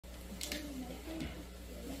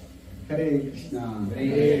Hare Krishna.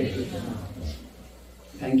 Hare Krishna.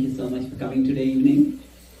 Thank you so much for coming today evening.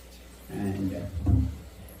 And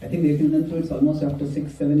I think we've been through it almost after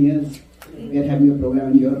 6-7 years. We are having a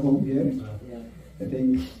program in your home here. I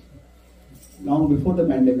think long before the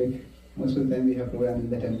pandemic, most of the time we have programs in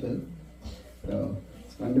the temple. So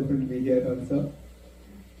it's wonderful to be here also.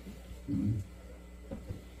 We've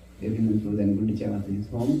been through the Gundicha Mataji's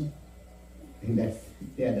home. I think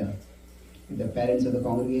they are the parents of the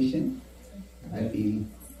congregation. I feel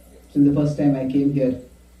since the first time I came here,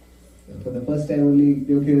 for the first time only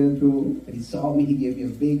Devakiran through, he saw me, he gave me a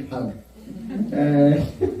big hug.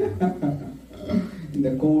 In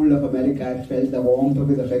the cold of America, I felt the warmth of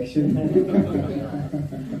his affection.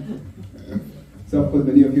 So of course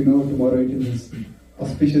many of you know tomorrow it is his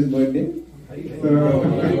auspicious birthday.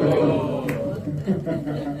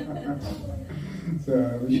 So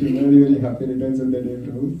I wish you very, very happy returns of the day,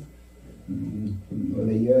 Prabhu. Over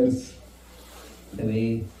the years, the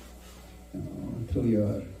way through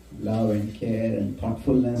your love and care and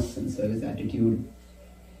thoughtfulness and service attitude,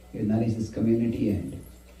 you nourish this community, and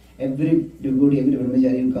every devotee, every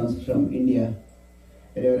brahmachari who comes from India,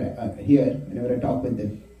 whenever I talk with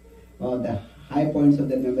them, one of the high points of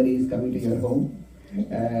their memory is coming to your home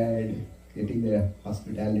and getting the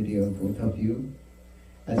hospitality of both of you,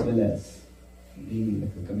 as well as being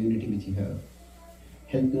like a community which you have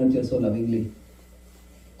helped nurture so lovingly.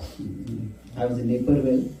 I was in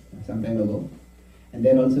Naperville some time ago, and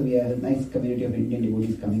there also we have a nice community of Indian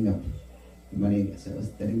devotees coming up in one area. So I was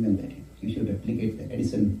telling them that you should replicate the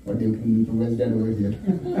Edison, what you can provide that over here.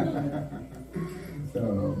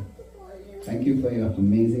 So thank you for your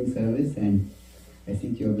amazing service, and I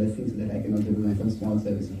seek your blessings so that I can also do some small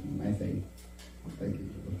service from my side. Thank you.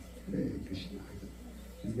 Hare Krishna.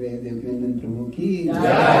 Great Devakiran Prabhu ki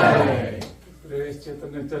Jai. Great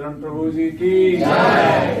Chaitanya Charan prabhuji ki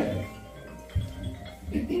Jai.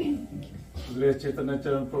 Great Chaitanya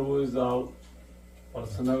Charan Prabhu is out.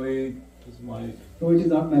 Personally, is my. No, it is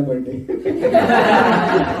not my birthday. Doesn't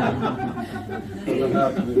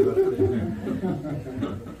have to be birthday.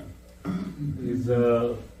 He's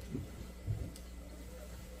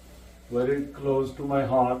very close to my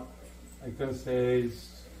heart. I can say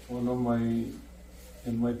he's one of my,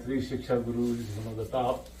 in my 3 Shiksha Gurus, he's one of the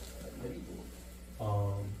top.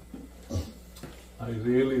 I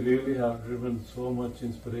really have driven so much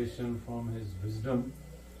inspiration from his wisdom.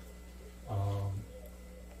 I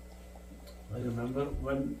remember,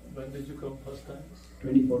 when did you come first time?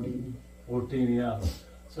 2014. 14, yeah.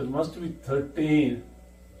 So it must be 13.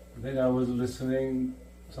 I think I was listening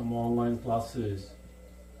some online classes.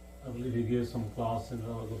 I believe he gave some class in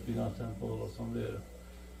Gopinath temple or somewhere.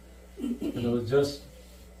 And it was just,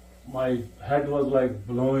 my head was like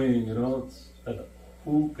blowing, that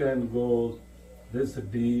who can go this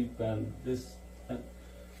deep and this,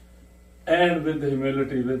 and with the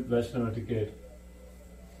humility, with Vaishnava etiquette.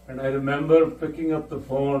 And I remember picking up the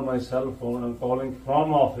phone, my cell phone, and calling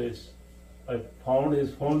from office. I found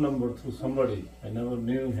his phone number through somebody. I never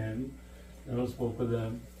knew him, never spoke with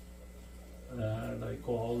him. And I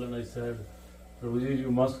called and I said, Prabhuji,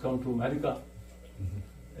 you must come to America.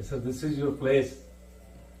 I said, this is your place.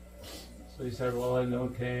 So he said, well, I never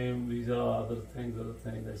came, visa, other things. I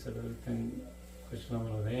said, everything Krishna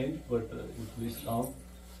will arrange, but you please come.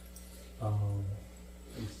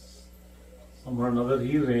 Somewhere or another,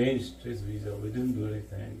 he arranged his visa. We didn't do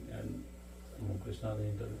anything, and Krishna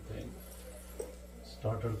arranged everything.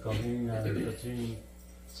 Started coming and touching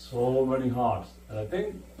so many hearts. And I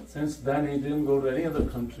think since then he didn't go to any other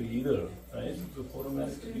country either, right? Before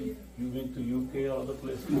America, you went to UK or other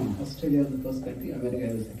places? No, Australia was the first country, America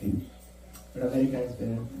was the second. But America is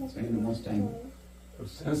where I'm spending the most time. But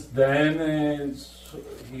since then,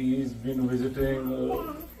 he's been visiting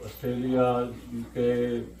Australia, UK,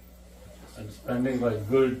 and spending like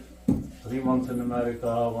good 3 months in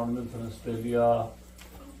America, 1 month in Australia,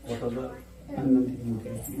 what other? 1 month in UK.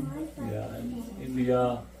 Yeah, in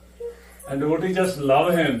India. And devotees just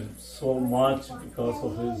love him so much because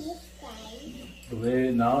of the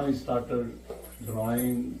way now he started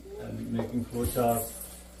drawing and making flowcharts.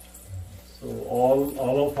 So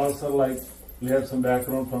all of us are like, we have some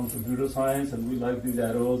background from computer science and we like these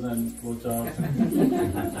arrows and flowcharts.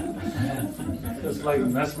 Just like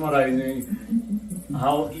mesmerizing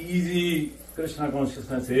how easy Krishna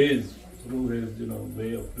consciousness is through his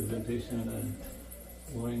way of presentation and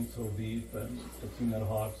going so deep and touching our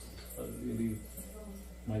hearts. Really,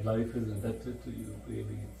 my life is indebted to you,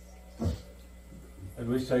 really. I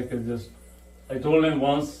wish I could just, I told him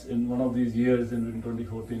once in one of these years in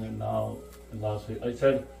 2014 and now in last week, I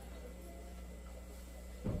said,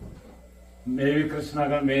 maybe Krishna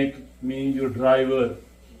can make me your driver.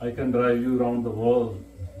 I can drive you around the world,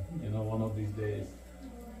 one of these days.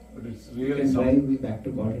 But it's You really can drive something. me back to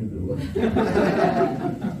God and Guru.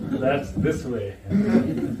 That's this way.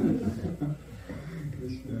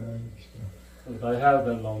 Krishna. But I have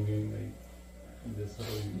that longing in this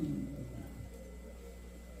way.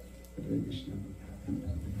 Hare Krishna.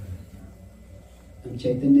 And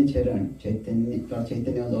Chaitanya Charan, Lord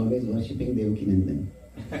Chaitanya was always worshipping Devaki Nandan.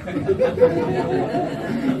 And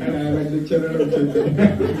I am at the Charan of Chaitanya.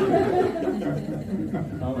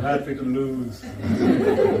 I'm happy to lose.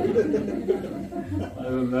 I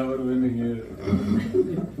will never win here.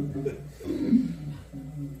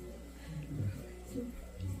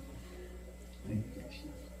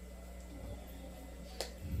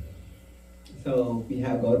 So we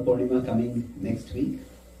have Gaur Purnima coming next week,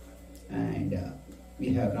 and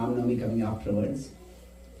we have Ram Navami coming afterwards.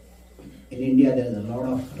 In India, there is a lot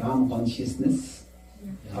of Ram consciousness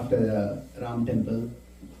after the Ram temple,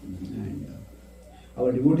 and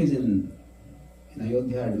our devotees in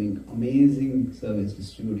Ayodhya are doing amazing service,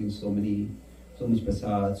 distributing so much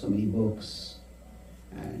prasad, so many books,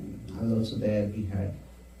 and I was also there. We had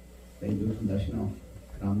very beautiful darshan of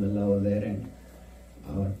Rama-lila over there, and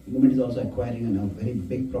our movement is also acquiring a very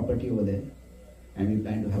big property over there, and we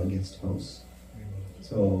plan to have a guest house.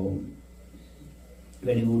 So,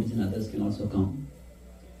 where devotees and others can also come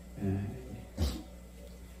and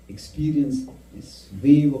experience this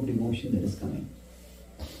wave of devotion that is coming.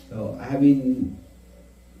 So, I have been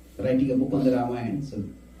writing a book on the Ramayana, so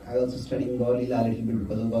I was also studying Gaura-lila a little bit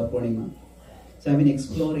because of Gaur Purnima. So, I have been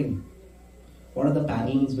exploring what are the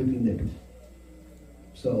parallels between the two.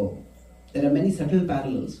 So, there are many subtle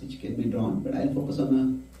parallels which can be drawn, but I'll focus on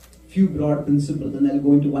a few broad principles and I'll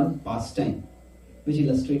go into one pastime which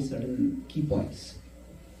illustrates certain key points.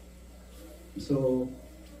 So,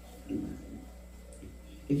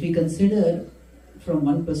 if we consider from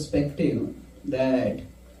one perspective that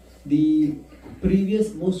the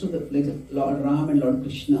previous, most of the, like Lord Ram and Lord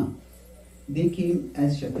Krishna, they came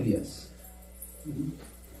as Kshatriyas.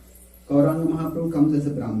 Gauranga Mahaprabhu comes as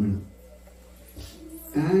a Brahmana.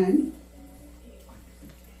 And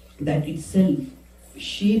that itself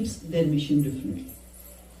shapes their mission differently.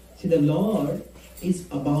 See, the Lord is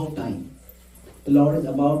above time. The Lord is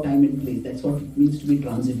above time and place. That's what it means to be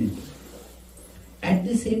transcendental. At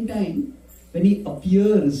the same time, when He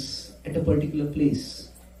appears at a particular place,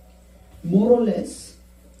 more or less,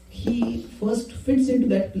 He first fits into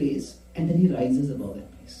that place and then He rises above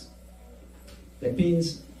that place. That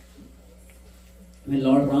means, when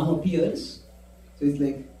Lord Ram appears, so it's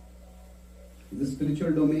like the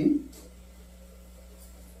spiritual domain,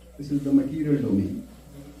 this is the material domain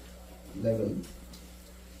level.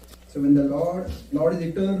 So when the Lord is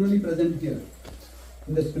eternally present here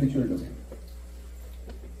in the spiritual domain.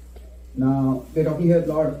 Now we are talking here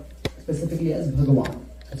Lord specifically as Bhagavan,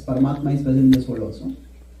 as Paramatma is present in this world also.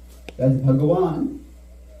 As Bhagavan,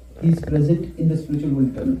 He is present in the spiritual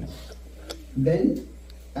world eternally. Then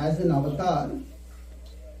as an avatar,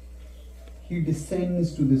 He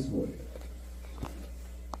descends to this world.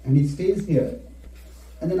 And He stays here.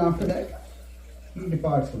 And then after that, He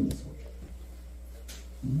departs from this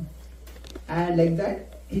world. And like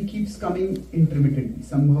that, He keeps coming intermittently.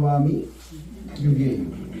 Sambhavami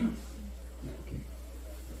yuge. Okay.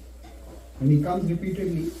 When He comes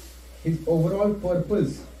repeatedly, His overall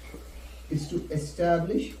purpose is to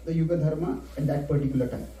establish the Yuga Dharma at that particular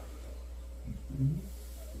time.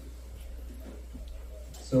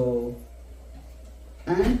 So,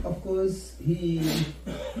 and of course, He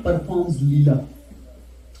performs Lila,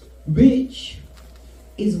 which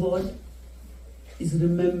is what is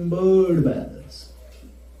remembered by others.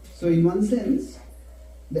 So in one sense,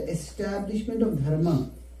 the establishment of Dharma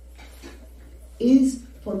is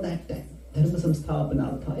for that time. Dharma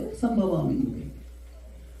samsthapanarthaya sambhavami yuge.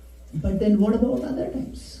 But then what about other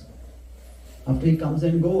times? After He comes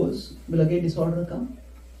and goes, will again disorder come?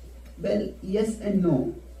 Well, yes and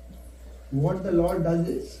no. What the Lord does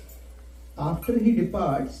is, after He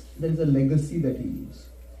departs, there is a legacy that He leaves.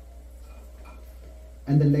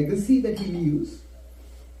 And the legacy that He leaves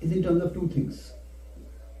is in terms of two things.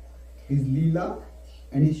 His Leela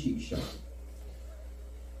and His Shiksha.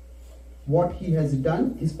 What He has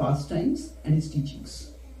done, His pastimes and His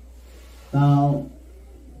teachings. Now,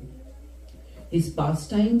 His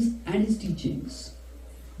pastimes and His teachings,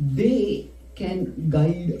 they can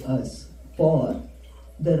guide us for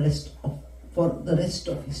the rest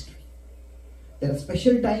of history. There are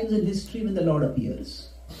special times in history when the Lord appears.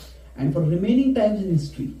 And for remaining times in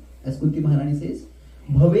history, as Kunti Maharani says,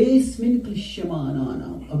 Bhavesmin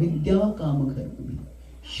Klishyamananam Avidya Kamakharmabhi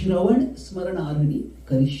Shravan Smaranarani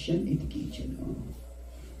Karishyan Itkechana.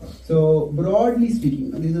 So broadly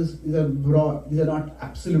speaking, these are broad, these are not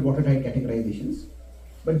absolute watertight categorizations,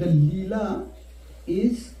 but the Leela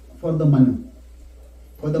is for the mana.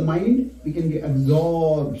 For the mind, we can get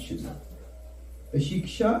absorption. The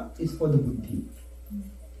Shiksha is for the buddhi.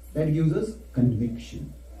 That gives us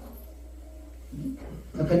conviction.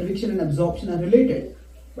 The conviction and absorption are related,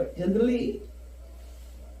 but generally,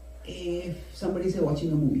 if somebody is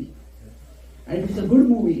watching a movie, and if it's a good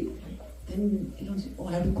movie, then you don't say, oh,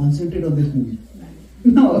 I have to concentrate on this movie.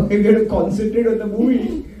 No, if you have to concentrate on the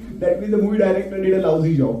movie, that means the movie director did a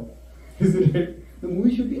lousy job. Isn't it? The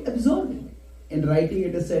movie should be absorbing. In writing,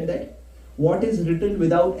 it is said that what is written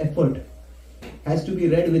without effort has to be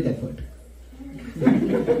read with effort.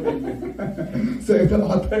 So if the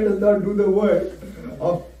author does not do the work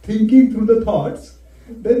of thinking through the thoughts,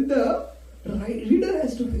 then the reader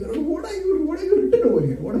has to figure out what are you written over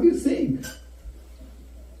here? What are you saying?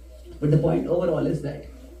 But the point overall is that.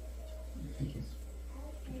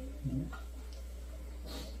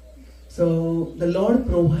 So the Lord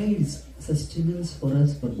provides sustenance for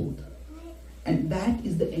us for both. And that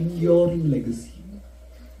is the enduring legacy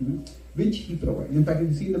which He provides. In fact, if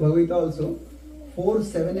you see in the Bhagavad-Gita also, 4,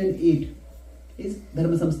 7 and 8 is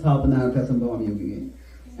Dharma Samsthapana Artha Sambhavam Yogi.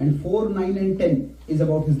 And 4, 9 and 10 is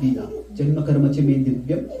about His Leela. Janma Karma Che Me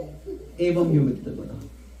Divyam Evam Yogatitavata.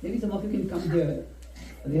 Maybe some of you can come here.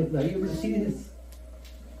 Are you able to see this?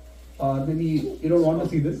 Or maybe you don't want to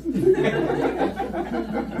see this.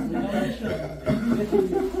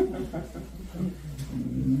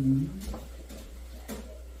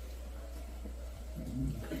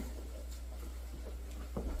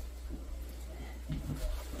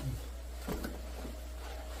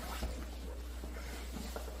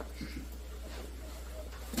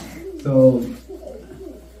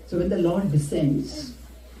 So when the Lord descends,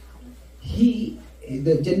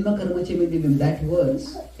 the Janma Karma Che Me Divyam, that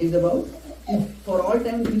verse is about, for all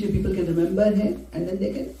time in future people can remember Him and then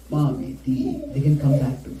they can come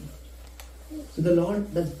back to Him. So the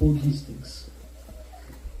Lord does both these things.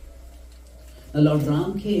 Now Lord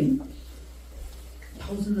Ram came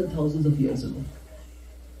thousands and thousands of years ago.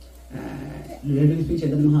 Relatively speaking,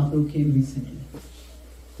 Chaitanya Mahaprabhu came recently.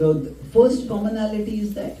 So the first commonality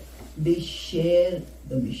is that they share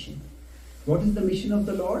the mission. What is the mission of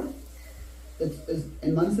the Lord?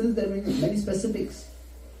 In one sense, there are many specifics,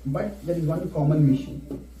 but there is one common mission.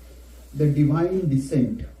 The divine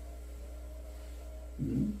descent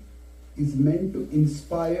is meant to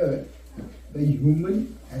inspire the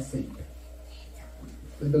human ascent.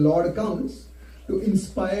 So the Lord comes to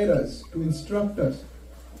inspire us, to instruct us,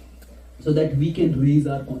 so that we can raise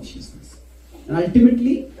our consciousness. And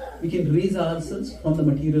ultimately, we can raise ourselves from the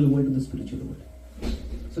material world to the spiritual world.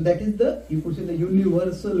 So that is the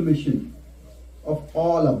universal mission of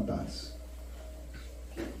all avatars.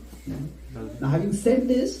 Now, having said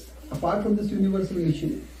this, apart from this universal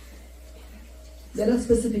mission, there are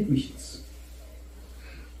specific missions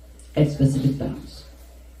at specific times.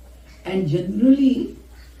 And generally,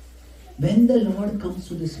 when the Lord comes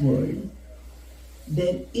to this world,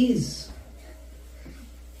 there is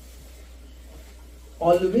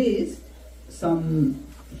always some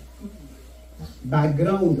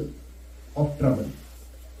background of trouble.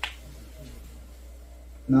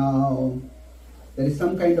 Now, there is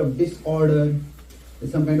some kind of disorder, there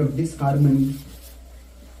is some kind of disharmony,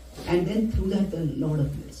 and then through that the Lord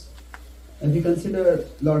appears. If we consider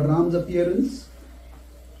Lord Ram's appearance,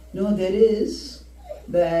 there is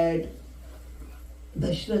that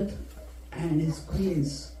Dashrath and his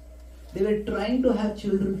queens, they were trying to have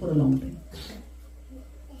children for a long time.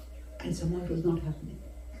 And somehow it was not happening.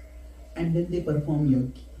 And then they perform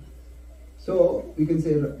yajna. So we can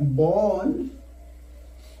say born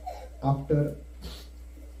after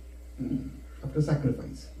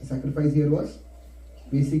sacrifice. The sacrifice here was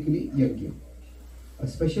basically yajna. A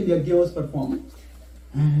special yajna was performed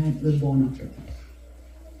and was born after that.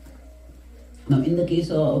 Now in the case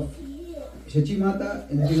of Shachimata,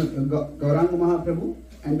 Gauranga Mahaprabhu,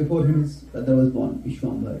 and before him his brother was born,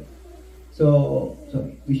 Vishwambar.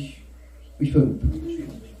 Vishwarup.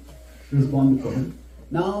 He was born before him.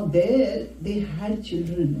 Now there they had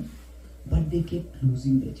children, but they kept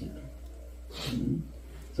losing their children.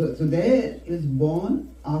 So there he was born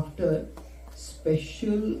after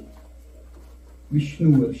special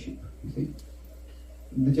Vishnu worship. You see,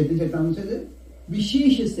 the Chaitanya Charan says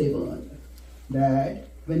Vishesha Seva, that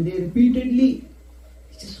when they repeatedly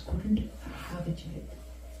just couldn't have a child,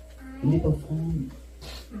 and they performed,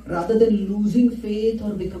 rather than losing faith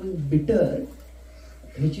or becoming bitter,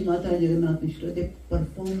 Mata and Jagannath Mishra, they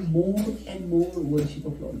perform more and more worship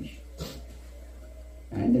of Lord Vishnu.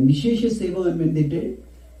 And the Nishesha Seva, when they did,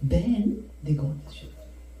 then they got this Shiva.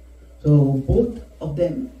 So both of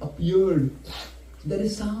them appeared. There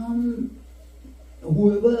is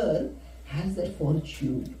whoever has that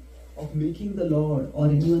fortune of making the Lord or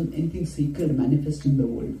anything sacred manifest in the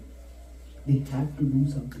world, they have to do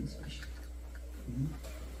something special.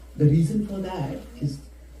 The reason for that is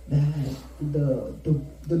that the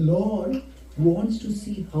Lord wants to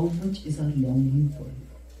see how much is our longing for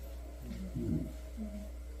Him.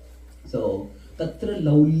 So, tatra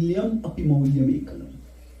laulyam api maulyam ekalam.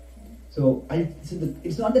 So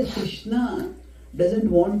it's not that Krishna doesn't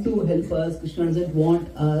want to help us, Krishna doesn't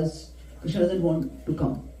want to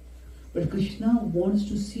come. But Krishna wants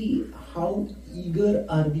to see how eager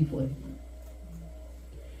are we for Him.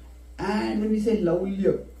 And when we say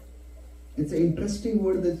laulya, it's an interesting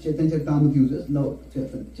word that Chaitanya Charan uses,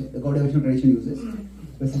 the Gaura-lila tradition uses,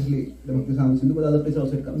 specifically the Bhakti Samgita Sindhu, but other places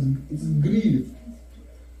also it comes. It's greed.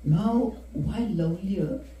 Now, why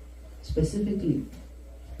laulya specifically?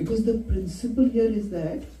 Because the principle here is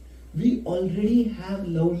that we already have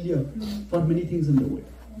laulya for many things in the world.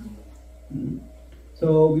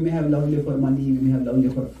 So we may have laulya for money, we may have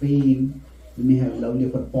laulya for fame, we may have laulya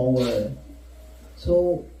for power.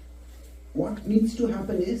 So what needs to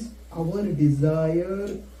happen is our desire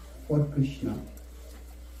for Krishna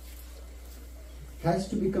has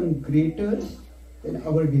to become greater than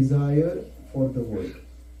our desire for the world.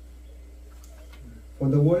 For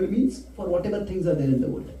the world means for whatever things are there in the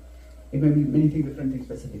world. It may be many different things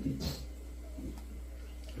specifically.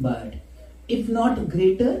 But if not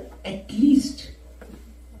greater, at least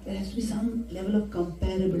there has to be some level of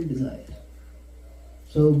comparable desire.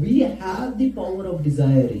 So we have the power of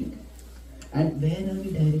desiring. And where are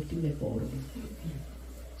we directing that power?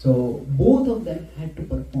 So both of them had to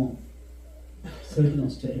perform certain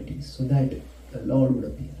austerities so that the Lord would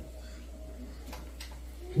appear.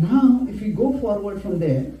 Now, if we go forward from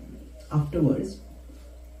there, afterwards,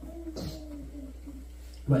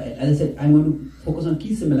 well, as I said, I'm going to focus on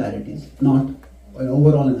key similarities, not an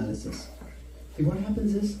overall analysis. See, what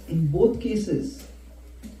happens is, in both cases,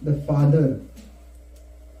 the father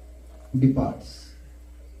departs.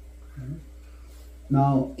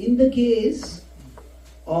 Now, in the case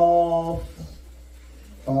of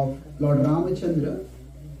Lord Ramachandra,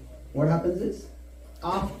 what happens is,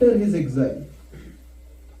 after his exile,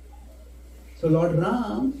 so Lord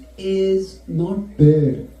Ram is not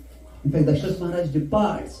there. In fact, Dashrath Maharaj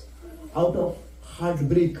departs out of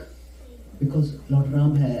heartbreak because Lord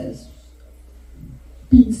Ram has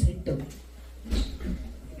been sent away.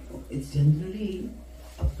 It's generally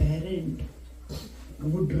a parent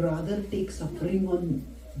would rather take suffering on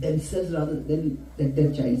themselves rather than let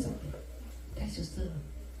their child suffer. That's just the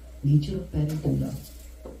nature of parental love.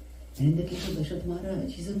 And in the case of Dashrath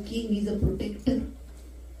Maharaj, he's a king, he's a protector.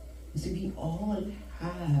 You see, we all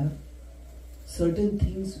have certain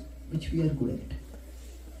things which we are good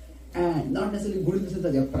at. And not necessarily good in the sense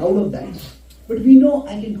that we are proud of that, but we know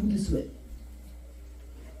I can do this well.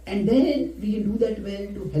 And then we can do that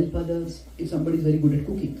well to help others. If somebody is very good at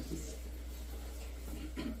cooking,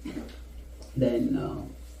 then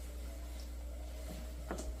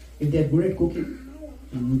if they are good at cooking,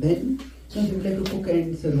 then some people like to cook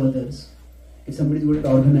and serve others. If somebody is good at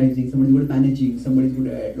organizing, somebody is good at managing, somebody is good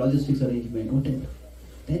at logistics arrangement, whatever,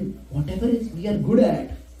 then whatever is we are good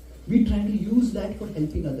at, we try to use that for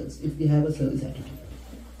helping others if we have a service attitude.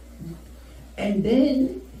 And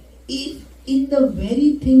then, if in the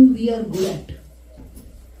very thing we are good at,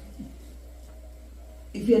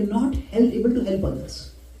 if we are not able to help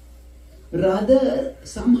others, rather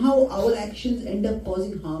somehow our actions end up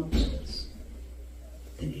causing harm to others,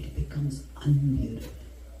 then it becomes unbearable.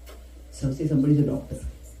 So say somebody is a doctor,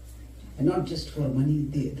 and not just for money,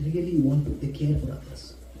 they really they care for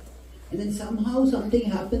others. And then somehow something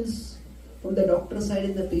happens from the doctor's side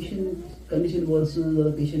and the patient condition worsens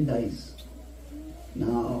or the patient dies.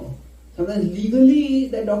 Now, sometimes legally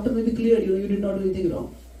that doctor may be cleared, you did not do anything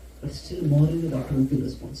wrong. But still morally the doctor will feel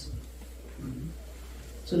responsible.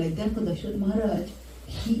 So like that for Dashrath Maharaj,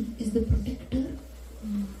 he is the protector.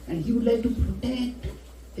 And he would like to protect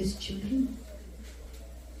his children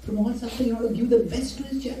from all suffering. He wants to give the best to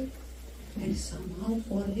his child. And somehow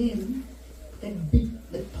for him,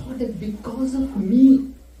 the thought that because of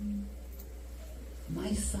me,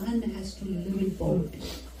 my son has to live in poverty.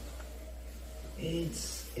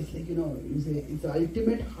 It's like, it's the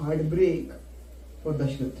ultimate heartbreak for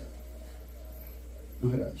Dashrath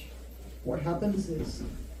Maharaj. What happens is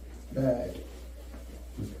that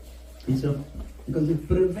because we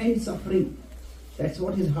prevent suffering, That's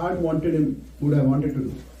what his heart would have wanted to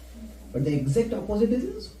do. But the exact opposite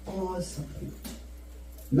is cause suffering.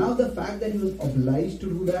 Now the fact that he was obliged to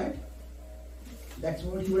do that, that's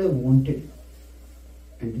what he would have wanted.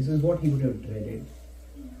 And this is what he would have dreaded.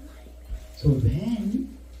 So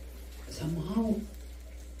when somehow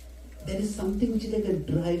there is something which is like a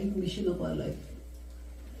driving mission of our life,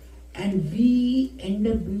 and we end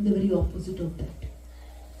up doing the very opposite of that,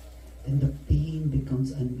 then the pain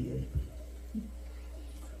becomes unbearable.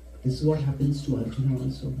 This is what happens to Arjuna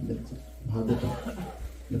also in the Bhagavad-Gita,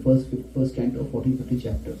 the first canto, 14-15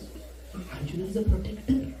 chapters. Arjuna is a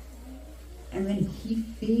protector. And when he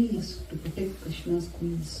fails to protect Krishna's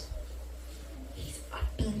queens, he's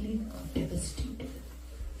utterly devastated.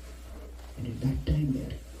 And at that time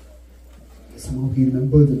there, somehow he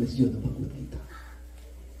remembers the message of the Bhagavad-Gita.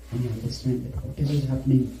 And he understands that whatever is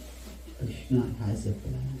happening, Krishna has a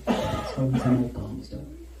plan. That's how he somehow calms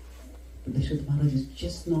down. But Dashrath Maharaj is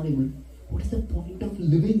just not able. What is the point of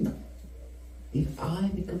living if I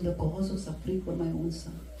become the cause of suffering for my own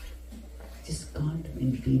son? I just can't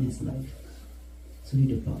maintain his life. So he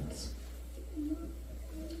departs.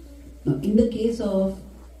 Now in the case of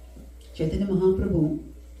Chaitanya Mahaprabhu,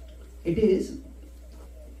 it is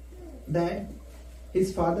that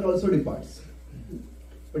his father also departs.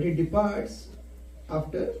 But he departs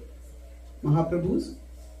after Mahaprabhu's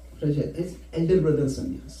his elder brother's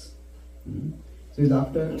sannyas. So it's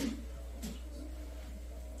after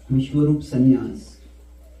Vishwarup sannyas.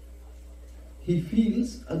 He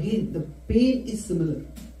feels again the pain is similar.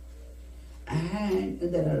 And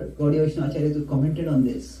there are Gaudiya Vaishnava Acharyas who commented on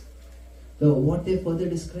this. So what they further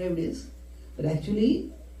described is that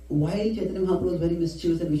actually while Chaitanya Mahaprabhu was very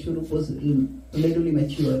mischievous and Vishwarup was relatively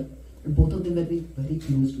mature, both of them were very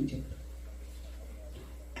close to each other.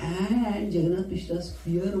 And Jagannath Mishra's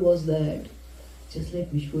fear was that just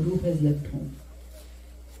like Vishwarup has left home,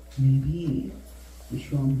 maybe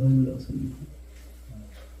Vishwambhar will also leave home.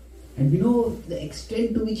 And we know the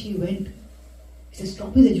extent to which he went. He said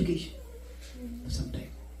stop his education for some time.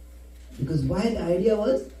 Because why? The idea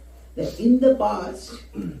was that in the past,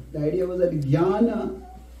 the idea was that jnana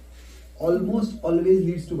almost always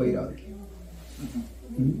leads to vairagya.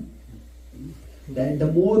 That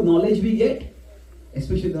the more knowledge we get,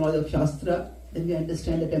 especially the knowledge of Shastra, then we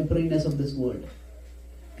understand the temporariness of this world.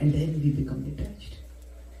 And then we become detached.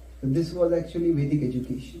 So this was actually Vedic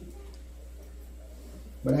education.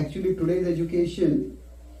 But actually today's education,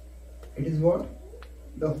 it is what?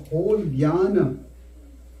 The whole jnana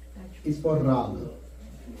is for raga.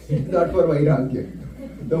 It's not for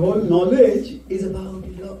vairagya. The whole knowledge is about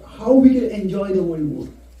how we can enjoy the world more.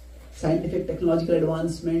 Scientific, technological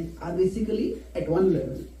advancement are basically at one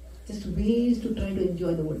level. Just ways to try to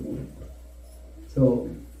enjoy the world more. So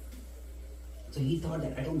he thought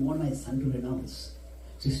that I don't want my son to renounce.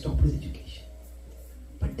 So he stopped his education.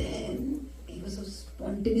 But then he was so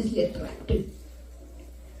spontaneously attracted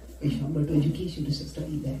Vishwambhar to education, to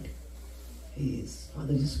study that. His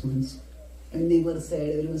father just couldn't. And neighbor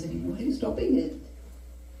said, everyone said, why are you stopping it?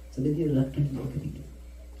 So then he reluctantly agreed.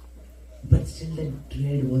 But still that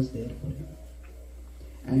dread was there for him.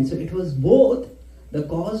 And so it was both, the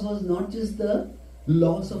cause was not just the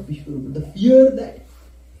loss of Vishwarupa, the fear that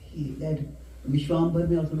Vishwambhar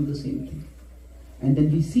may also do the same thing. And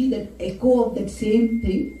then we see that echo of that same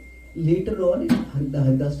thing later on in the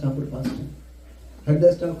Haridas Thakur pastime.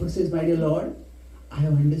 Haridas Thakur says, my dear Lord, I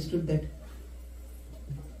have understood that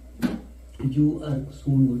you are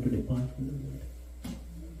soon going to depart from the world.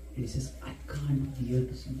 And he says, I can't bear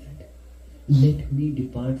to see that. Let me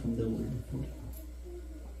depart from the world before you.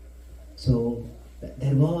 So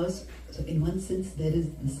in one sense there is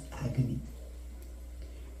this agony.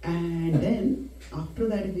 And then after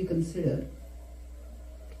that if we consider,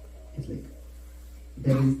 it's like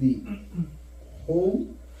there is the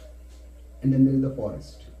home and then there is the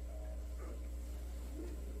forest.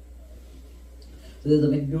 So there's a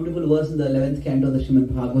beautiful verse in the 11th canto of the Srimad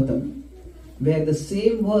Bhagavatam, where the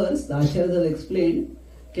same verse, the Acharyas have explained,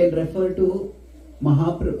 can refer to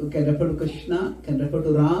Mahaprabhu, can refer to Krishna, can refer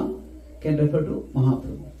to Ram, can refer to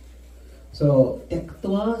Mahaprabhu. So,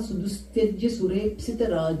 Tyaktva sudustejya surepsita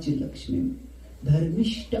rajya lakshmim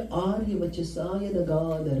dharmishta arya vachasaya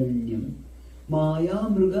dagadharanyam maya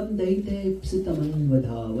mrugam daite psitamam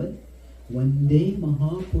vadhavat vande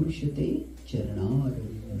mahapurushate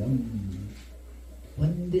charanarundam.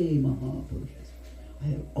 Vande mahapurushate.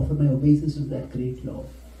 I offer my obeisance to that great Lord.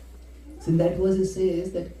 So in that verse it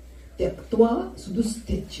says that Tyaktva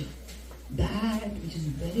sudustejya, that which is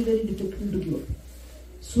very, very difficult to give up.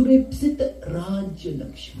 Surepsit Rajya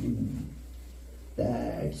Lakshmi.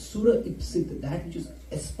 that Sura Ipsit, that which is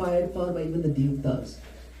aspired for by even the Devtas,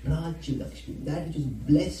 Rajya Lakshmi, that which is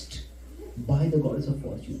blessed by the goddess of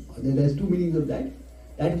fortune. There's two meanings of that.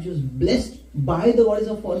 That which was blessed by the goddess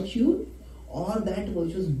of fortune, or that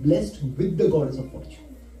which was blessed with the goddess of fortune.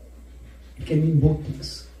 It can mean both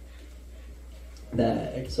things.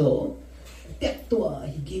 That so, Tyaktva,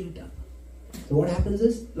 he gave it up. So what happens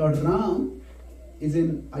is, Lord Ram is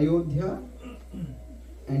in Ayodhya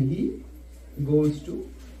and he goes to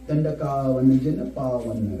Dandaka Vanajana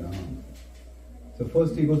Pavana Ram. So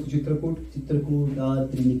first he goes to Chitrakoot,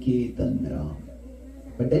 Triniketan Ram.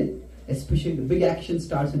 But then, especially the big action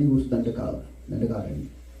starts when he goes to Dandakarani.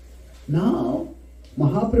 Now,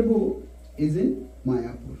 Mahaprabhu is in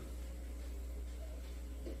Mayapur.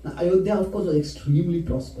 Now, Ayodhya, of course, was extremely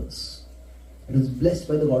prosperous. It was blessed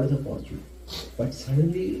by the goddess of fortune. But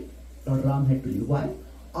suddenly, Lord Ram had to leave. Why?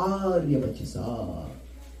 Aryavachasa.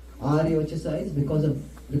 Aryavachasa is because of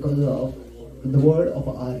the word of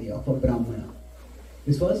Arya, of a Brahmana.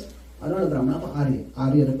 This was not a Brahmana, but Arya.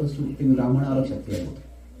 Arya refers to Brahmana or Kshatriya.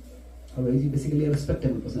 He's basically a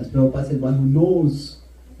respectable person. As Prabhupada said, one who knows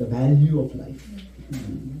the value of life.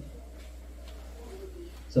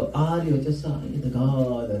 So Aryavachasa, the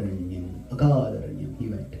Agaranyam, he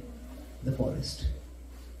went. The forest.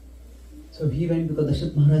 So he went because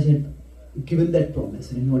Dashrath Maharaj had given that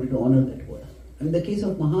promise and he wanted to honor that word. And in the case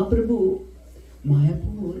of Mahaprabhu,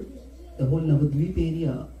 Mayapur, the whole Navadvip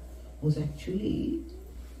area was actually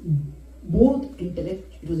both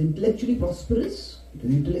it was intellectually prosperous, it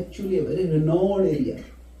was intellectually a very renowned area.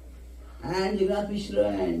 And Jagannath Mishra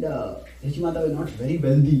and Yashimata were not very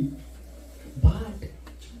wealthy, but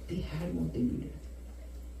they had what they needed.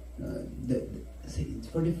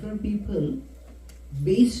 For different people,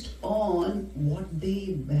 based on what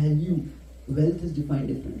they value, wealth is defined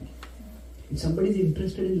differently. If somebody is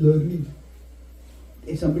interested in learning,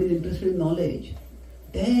 if somebody is interested in knowledge,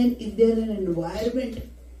 then if there is an environment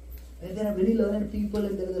where there are many learned people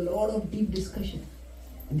and there is a lot of deep discussion,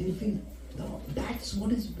 and they feel, no, that's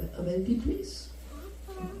what is a wealthy place.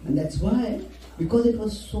 And that's why, because it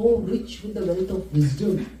was so rich with the wealth of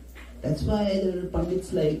wisdom, that's why there are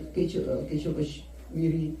Pandits like Keshav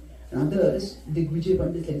Kashmiri and others, Digvijay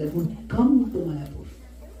Pandits like that, would come to Mayapur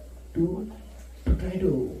to try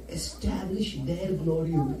to establish their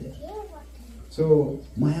glory over there. So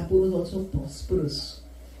Mayapur was also prosperous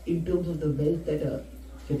in terms of the wealth that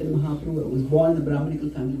Chaitanya Mahaprabhu was born in a Brahmanical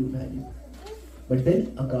family would value. But then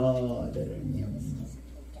Agaranyam.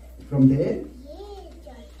 From there,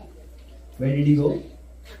 where did he go?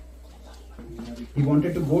 He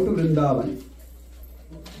wanted to go to Vrindavan.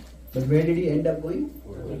 But where did he end up going?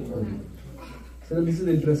 So this is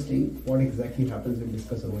interesting. What exactly happens when we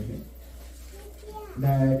discuss over here?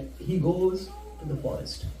 That he goes to the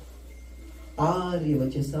forest.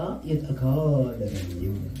 Aryavachasa yat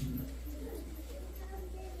agaranyam.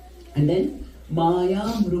 And then Maya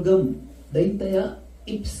Mrugam Daitaya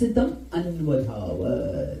Ipsitam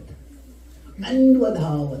Anvadhavat.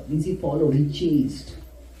 Anvadhavat means he followed, he chased.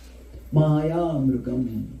 Maya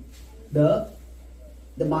Mrugam.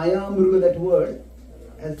 The Maya Mruga, that word,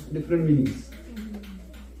 has different meanings.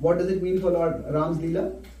 What does it mean for Lord Ram's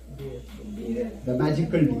Lila? Deer. The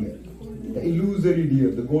magical deer, the illusory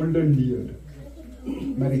deer, the golden deer,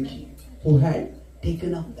 Marichi, who had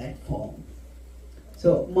taken up that form.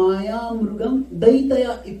 So, Maya Mrugam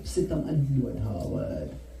Daitaya Ipsitam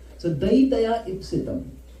Anvadhavat. So, Daitaya Ipsitam.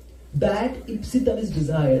 That Ipsitam is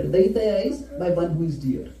desire. Daitaya is by one who is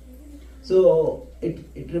dear. So, it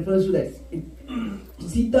refers to that.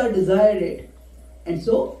 Sita desired it, and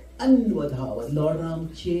so Anvadhavat, Lord Ram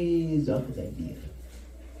chased after that deer.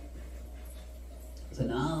 So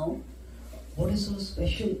now, what is so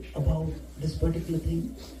special about this particular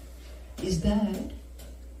thing is that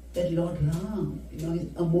Lord Ram, his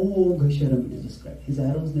Amogha Sharam is described. His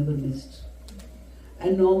arrows never missed.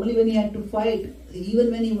 And normally when he had to fight,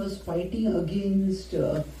 even when he was fighting against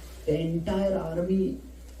the entire army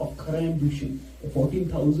of Khara and Dushan,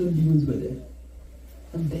 14,000 demons were there.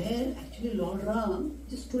 And there actually Lord Ram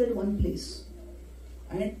just stood at one place.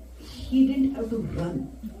 And he didn't have to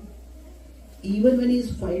run. Even when he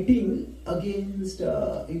is fighting against,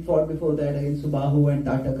 he fought before that against Subahu and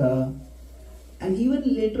Tataka. And even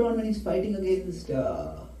later on when he's fighting against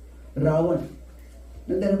Ravan.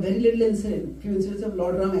 Now there are very few incidents of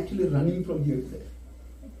Lord Ram actually running from here to there.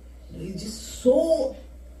 He's just so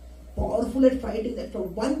powerful at fighting that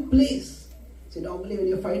from one place. See, normally when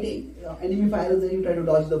you're fighting, enemy fires, then you try to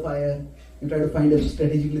dodge the fire. You try to find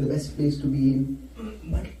strategically the best place to be in.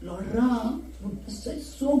 But Lord Ram was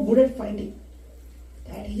so good at fighting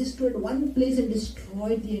that that he just stood at one place and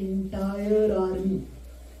destroyed the entire army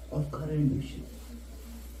of Gaura and Dushyant.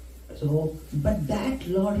 So, but that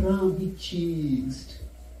Lord Ram, he chased.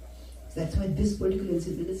 That's why this particular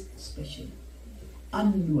incident is special.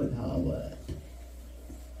 Anvadhavat.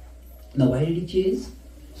 Now, why did he chase?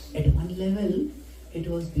 At one level, it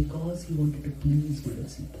was because he wanted to please Mother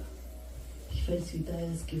Sita. He felt Sita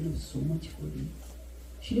has given up so much for him.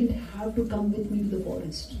 She didn't have to come with me to the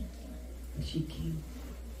forest. But she came.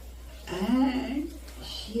 And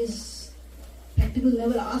she has, practical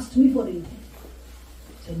level, asked me for it.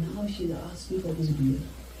 So now she's asked me for this deer.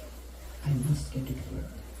 I must get it for her.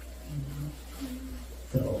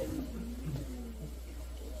 So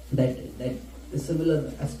that the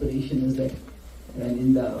similar aspiration is that when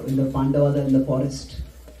in the Pandavas are in the forest,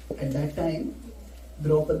 at that time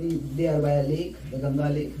Draupadi, they are by a lake, the Ganga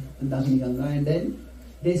lake, Mandakini Ganga, and then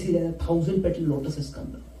they see that 1,000 petal lotus is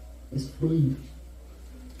come down, is flowing.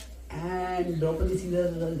 And Draupadi sees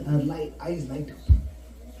her eyes light up.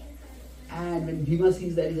 And when Bhima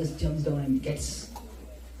sees that, he just jumps down and gets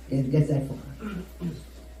that for her.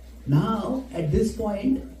 Now, at this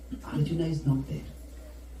point, Arjuna is not there.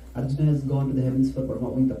 Arjuna has gone to the heavens for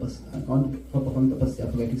performing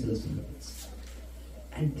tapasya, for getting celestial levels.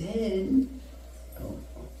 And then,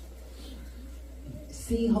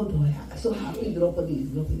 see how so happy Draupadi is.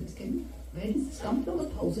 Where does this come from?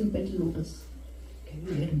 1,000 petal lotus. Can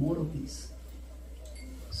we get more of these?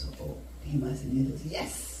 So Bhima says,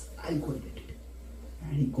 yes, I'll go get it.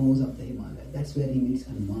 And he goes up the Himalaya. That's where he meets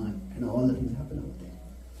Hanuman, and all the things happen over there.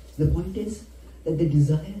 The point is that the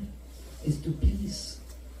desire is to please.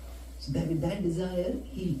 So that with that desire,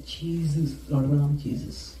 he chases, Lord Ram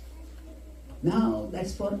chases. Now,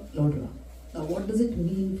 that's for Lord Ram. Now, what does it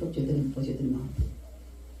mean for Chaitanya Mahaprabhu?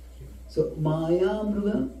 So, Maya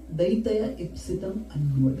Mruga Daitaya Ipsitam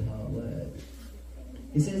Anvadhavat.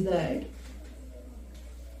 He says that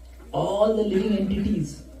all the living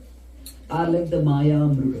entities are like the Maya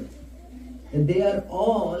Mruga. They are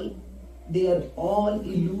all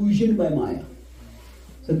illusioned by Maya.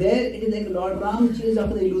 So there it is like Lord Ram chased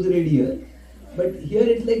after the illusory deer, but here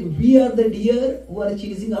it's like we are the deer who are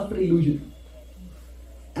chasing after illusion.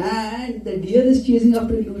 And the deer is chasing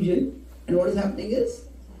after illusion, and what is happening is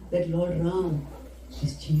that Lord Ram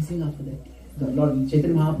is chasing after that deer. The Lord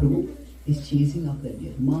Chaitanya Mahaprabhu is chasing after that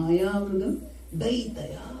deer. Maya Mrugam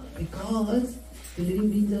Daitaya, because the living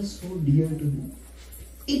beings are so dear to him.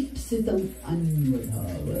 Ipsitam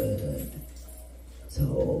Anvadhavat.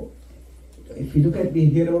 So, if you look at, we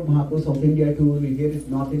hear about Mahaprabhu's South India tour, we hear his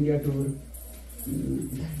North India tour.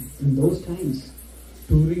 In those times,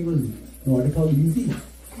 touring was not at all easy.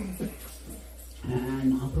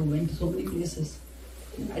 And Mahaprabhu went to so many places.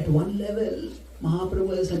 At one level,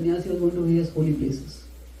 Mahaprabhu as sannyasi was going to various holy places.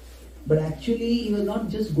 But actually, he was not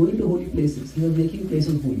just going to holy places, he was making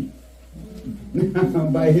places holy.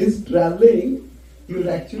 By his traveling, he was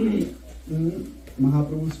actually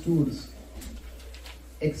Mahaprabhu's tours.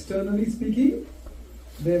 Externally speaking,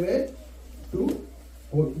 they were to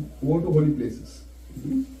go to holy places.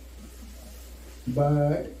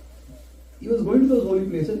 But he was going to those holy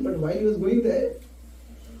places, but while he was going there,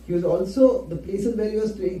 he was also, the places where he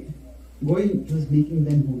was going, he was making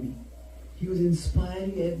them holy. He was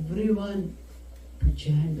inspiring everyone to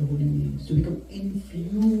chant the holy names, to become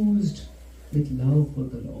infused with love for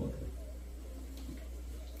the Lord.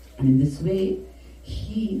 And in this way,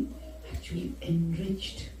 he actually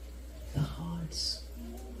enriched the hearts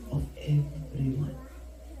of everyone.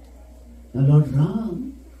 Now Lord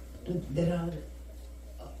Ram, there are,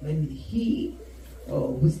 when he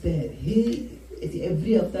was there,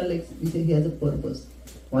 every avatar, like we say, he has a purpose.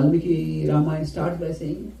 Valmiki Ramayana starts by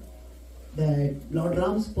saying that Lord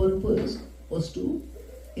Ram's purpose was to,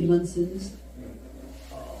 in one sense,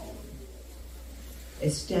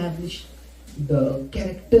 establish the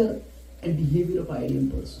character and behavior of ideal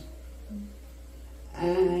person.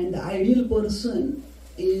 And the ideal person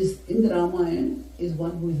is, in the Ramayana, is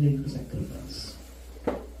one who is ready to sacrifice.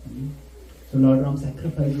 So Lord Ram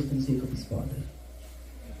sacrifices for the sake of his father.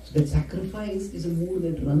 So that sacrifice is a mood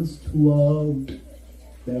that runs throughout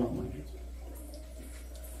the Ramayana.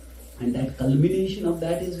 And that culmination of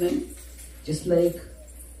that is when, just like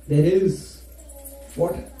there is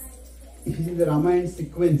what, if you see the Ramayana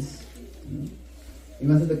sequence, you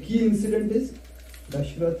must say the key incident is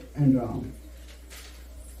Dashrath and Ram.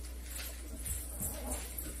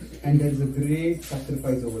 And there is a great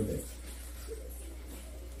sacrifice over there,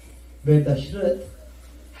 where Dashrath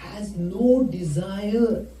has no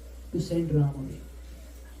desire to send Ram away,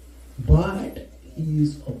 but he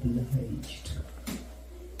is obliged.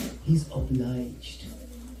 He is obliged.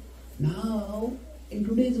 Now, in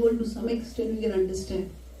today's world, to some extent, we can understand.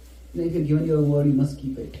 If you're given your word, you must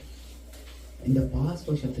keep it. In the past,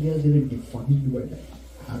 for Kshatriyas, they were defined by that.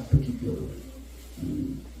 I have to keep your word.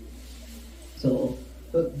 So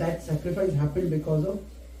that sacrifice happened because of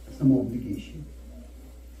some obligation.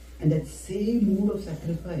 And that same mood of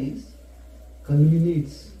sacrifice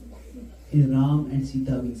culminates in Ram and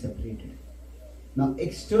Sita being separated. Now,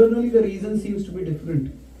 externally, the reason seems to be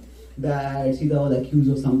different. That Sita was accused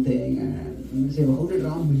of something, and you say, well, how did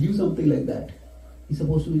Ram believe something like that? He's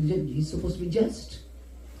supposed to be just.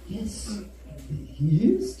 Yes,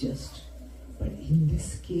 he is just. But in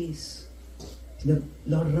this case, the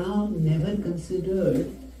Lord Ram never considered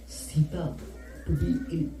Sita to be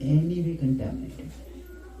in any way contaminated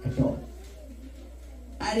at all.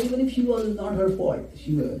 And even if she was not her fault,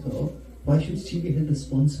 so why should she be held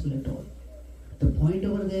responsible at all? The point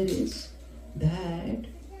over there is that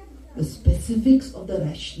the specifics of the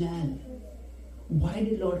rationale, why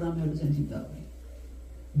did Lord Ram have to send Sita away?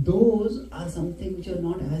 Those are something which are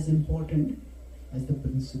not as important as the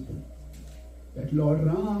principle. That Lord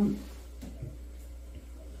Ram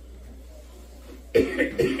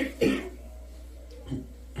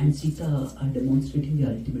and Sita are demonstrating the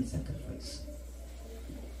ultimate sacrifice.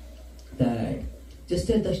 That just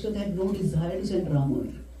as Dashrath had no desire to send Ram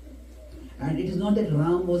away, and it is not that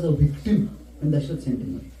Ram was a victim when Dashrath sent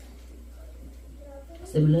him away.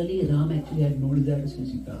 Similarly, Ram actually had no desire to send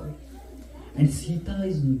Sita away. And Sita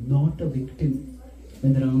is not a victim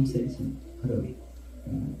when Ram sends her away.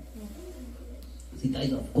 Sita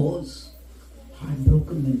is, of course,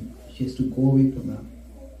 heartbroken when she has to go away from Ram.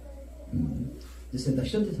 Just as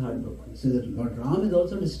Dashrath is heartbroken. So that Lord Ram is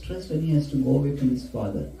also distressed when he has to go away from his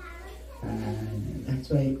father. And that's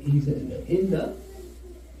why he's in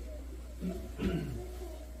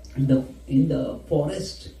the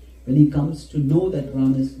forest. When he comes to know that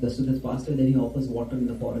Dashrath has passed away, then he offers water in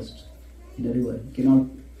the forest, in a river.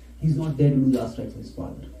 He's not there to do last rites for his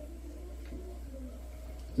father.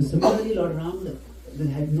 So similarly, Lord Ram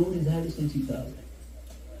had no desire to send Sita away.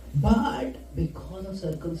 But because of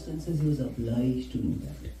circumstances, he was obliged to do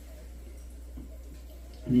that.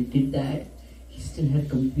 And he did that. He still had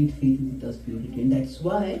complete faith in Sita's purity. And that's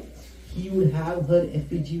why he would have her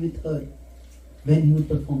effigy with her when he would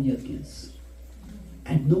perform yajnas.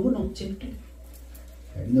 And no one objected.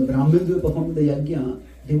 And the Brahmins who were performing the yajna,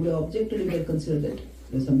 they would have objected if they had considered that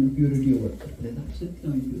there's some impurity over there. There's absolutely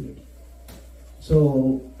no impurity.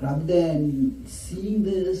 So rather than seeing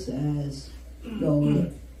this as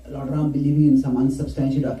Lord Ram believing in some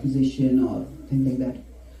unsubstantiated accusation or thing like that,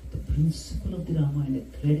 the principle of the Ramayana, the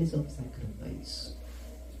thread is of sacrifice.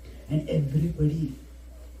 And everybody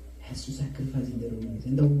has to sacrifice in their own ways.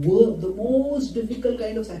 And the most difficult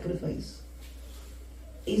kind of sacrifice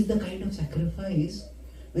is the kind of sacrifice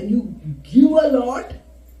when you give a lot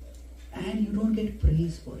and you don't get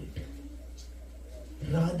praise for it.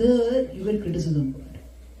 Rather, you get criticism for it.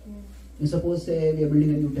 You suppose, say, we are building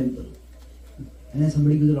a new temple and then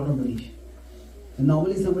somebody gives a lot of donation. And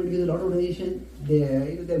normally somebody gives a lot of donation,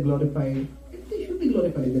 they're glorified. They should be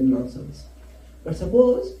glorified, they're in a lot of service. But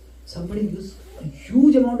suppose somebody gives a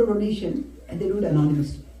huge amount of donation and they do it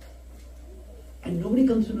anonymously. And nobody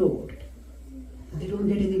comes to know about it. And they don't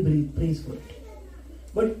get any praise for it.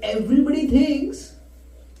 But everybody thinks,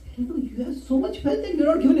 you have so much wealth and you're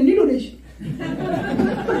not given any donation. And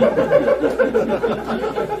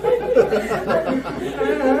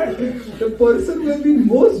the person who has been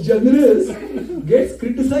most generous gets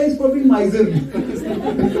criticized for being miserly.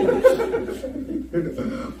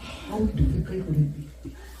 How difficult would it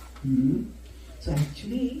be? So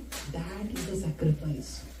actually, that is the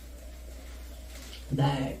sacrifice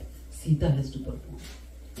that Sita has to perform.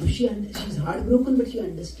 Now she's heartbroken, but she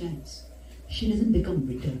understands. She doesn't become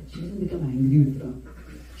bitter. She doesn't become angry with Ram.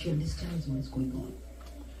 She understands what is going on.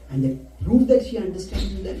 And the proof that she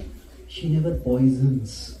understands is that she never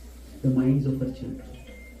poisons the minds of her children.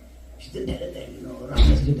 She doesn't tell them,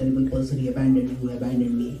 Ram is such a terrible person, he abandoned you, he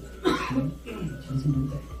abandoned me. She doesn't do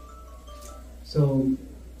that. So,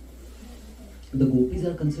 the gopis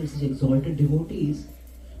are considered such exalted devotees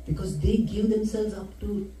because they give themselves up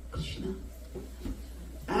to Krishna.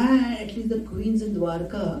 And at least the queens in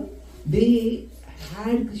Dwarka, they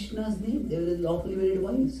had Krishna's name. They were lawfully married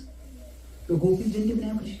wives. The gopis didn't even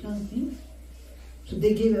have Krishna's name. So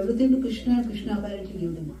they gave everything to Krishna and Krishna apparently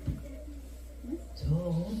gave them up.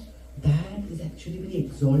 So that is actually a very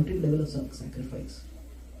exalted level of sacrifice.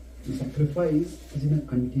 The sacrifice is in a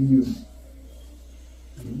continuum.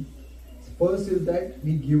 First is that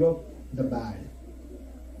we give up the bad.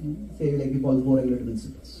 Say like we follow 4 regulative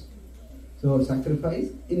principles. So sacrifice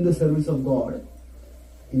in the service of God,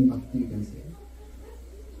 in bhakti you can say.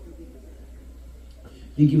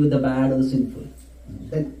 we give it the bad or the sinful.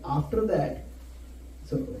 Then after that,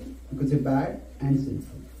 so you could say bad and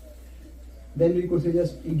sinful. Then we could say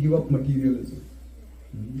just we give up materialism.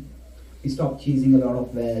 We stop chasing a lot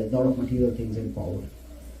of wealth, lot of material things and power.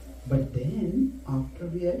 But then after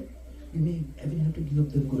we may even have to give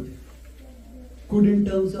up the good. Good in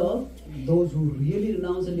terms of those who really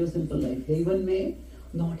renounce and live simple life. They even may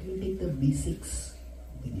not even take the basics.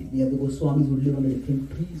 We have the Goswamis who live on the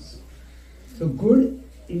different trees. So good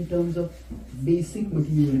in terms of basic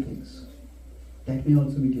material things. That may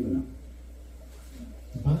also be given up.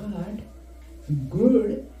 But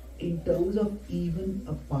good in terms of even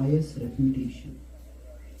a pious reputation.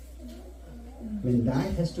 When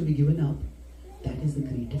that has to be given up, that is the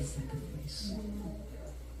greatest sacrifice.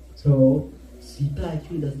 So Sita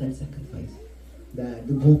actually does that sacrifice. That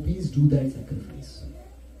the gopis do that sacrifice.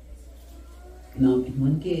 Now in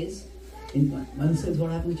one case, in one sense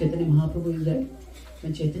what happened with Chaitanya Mahaprabhu is that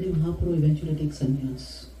when Chaitanya Mahaprabhu eventually takes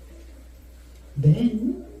sannyas,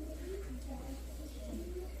 then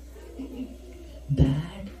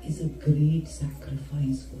that is a great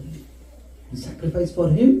sacrifice for him. The sacrifice for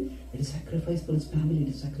him, it is sacrifice for his family, it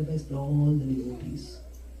is sacrifice for all the devotees.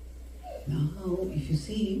 Now, if you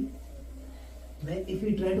see, if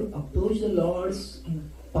we try to approach the Lord's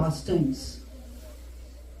pastimes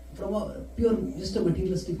from a pure, just a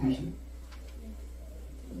materialistic vision,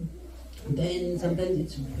 then sometimes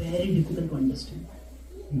it's very difficult to understand.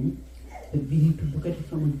 But we need to look at it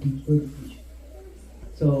from a deeper vision.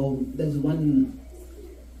 So there's one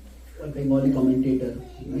Bengali commentator,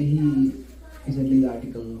 he recently the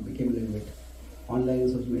article became a little bit online on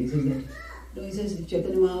social media. He says if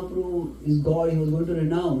Chaitanya Mahaprabhu is God, he was going to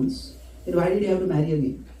renounce, then why did he have to marry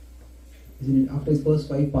again? Isn't it? After his first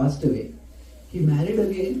wife passed away, he married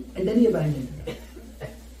again and then he abandoned her.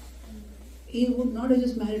 He would not have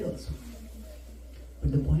just married also.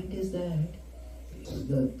 But the point is that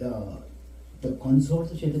the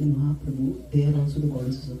consorts of Chaitanya Mahaprabhu, they are also the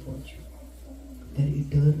goddesses of fortune. They are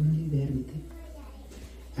eternally there with him.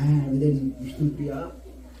 And whether it's Vishnu Priya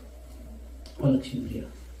or Lakshmi Priya,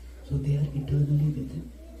 so they are eternally with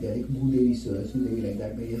him. They are like Bhudevi, Sudevi, like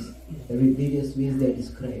that. Various ways they are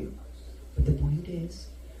described. But the point is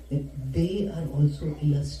that they are also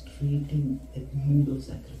illustrating that mood of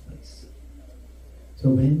sacrifice. So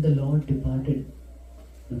when the Lord departed,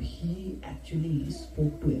 he actually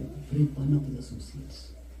spoke to every one of his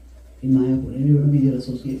associates. In Mayapur, every one of his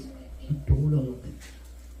associates, he told all of them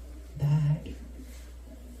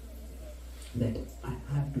that I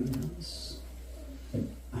have to renounce, that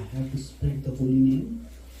I have to spread the holy name,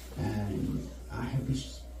 and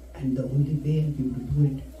and the only way I'll be able to do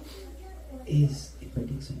it is if I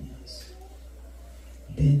take sannyas.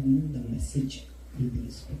 Then the message will be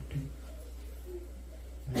respected.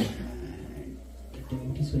 And the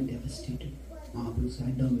devotees were devastated. Mahaprabhu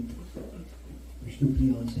sat down with Vishnu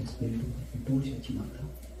Priya, also explained to her, and told Shachi Mata.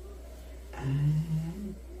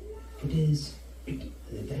 And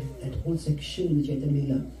that whole section in the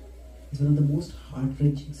Chaitanya-lila is one of the most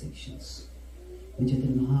heart-wrenching sections. When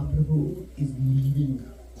Chaitanya Mahaprabhu is leaving.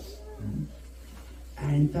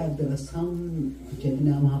 And in fact, there are some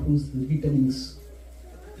Chaitanya Mahaprabhu's retellings,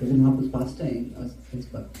 Chaitanya Mahaprabhu's pastime,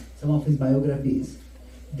 some of his biographies,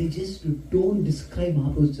 they just don't describe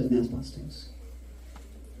Mahaprabhu's Chaitanya's pastimes.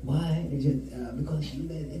 Why? Because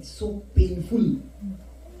it's so painful.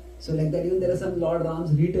 So like that, even there are some Lord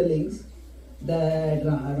Ram's retellings that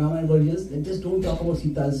Ramayana versions that just don't talk about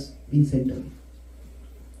Sita's being sent away.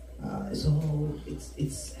 So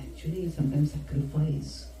it's actually sometimes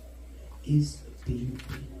sacrifice is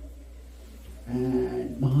painful.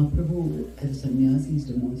 And Mahaprabhu as a sannyasi is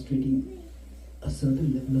demonstrating a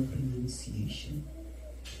certain level of renunciation,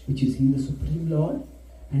 which is in the Supreme Lord,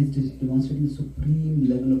 and it's demonstrating the supreme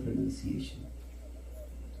level of renunciation.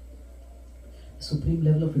 The supreme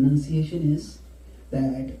level of renunciation is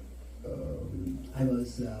that I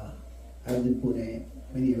was in Pune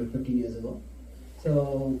many 15 years ago.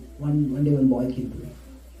 So one day one boy came to me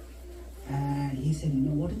and he said,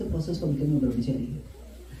 what is the process for becoming a brahmachari here?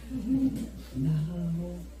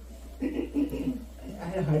 Now, I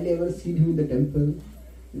had hardly ever seen him in the temple,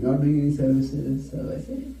 not doing any services. So I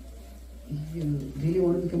said, you really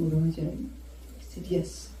want to become a brahmachari? He said,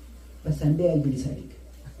 yes. By Sunday I'll be deciding.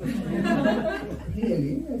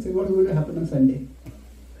 Really? I said, what's going to happen on Sunday?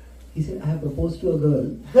 He said, I have proposed to a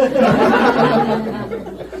girl.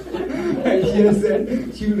 And she has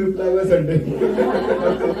said she will reply by Sunday.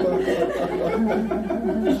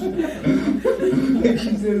 If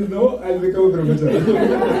she says no, I'll become a brahmachari.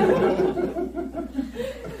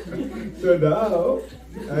 So now,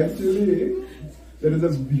 actually, there is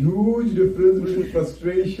a huge difference between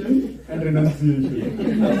frustration and renunciation.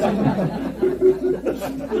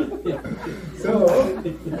 So,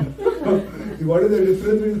 what is the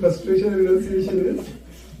difference between frustration and renunciation is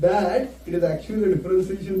that it is actually the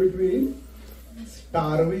differentiation between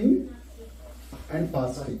starving and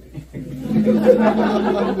fasting.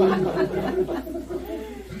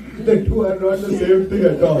 The two are not the same thing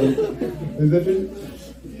at all, isn't it?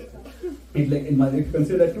 It's like if you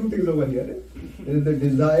consider two things over here, there is the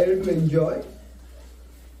desire to enjoy,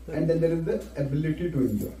 and then there is the ability to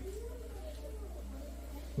enjoy.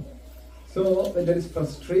 So when there is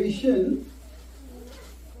frustration,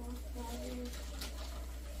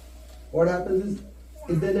 what happens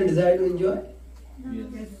is there the desire to enjoy?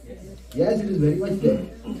 Yes, it is very much there,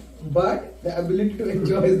 but the ability to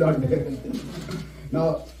enjoy is not there.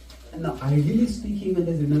 Now, ideally speaking, when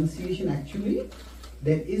there is renunciation, actually,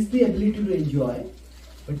 there is the ability to enjoy,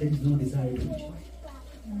 but there is no desire to enjoy.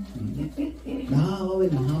 Now, when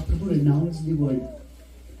Mahaprabhu renounced the world,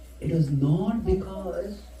 it was not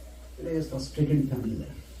because he was frustrated in family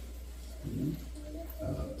life.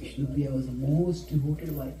 Vishnupriya was the most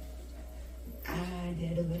devoted wife, and they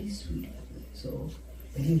had a very sweet family. So,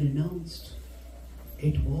 when he renounced,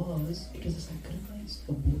 it was a sacrifice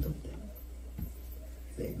for both of them.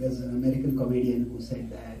 Like there's an American comedian who said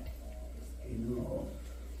that,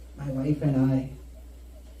 my wife and I,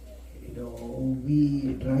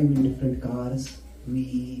 we drive in different cars,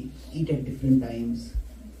 we eat at different times,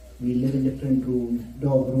 we live in different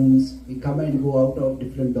rooms, we come and go out of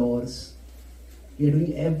different doors. We are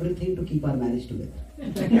doing everything to keep our marriage together.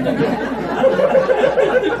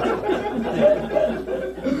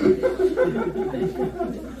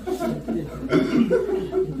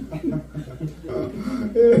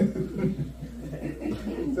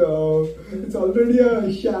 So it's already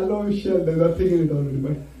a shallow shell, there's nothing in it already,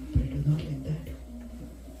 but it is not like that.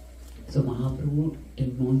 So Mahaprabhu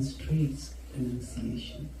demonstrates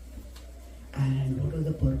renunciation. And what was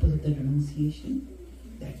the purpose of that renunciation?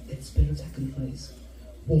 That spirit of sacrifice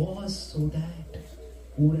was so that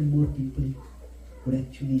more and more people would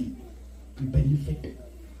actually benefit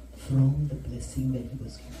from the blessing that he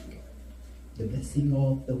was giving. The blessing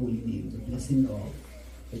of the holy name, the blessing of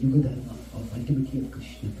the Yuga Dharma, of ultimately of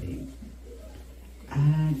Krishna Prema.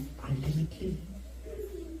 And ultimately,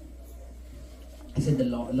 I said the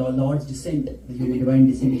Lord's descent, the divine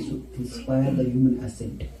descent is to inspire the human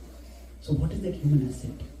ascent. So what is that human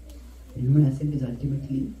ascent? The human ascent is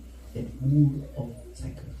ultimately that mood of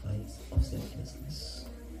sacrifice, of selflessness.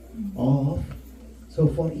 So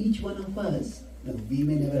for each one of us, we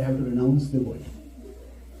may never have to renounce the world.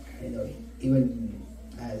 Even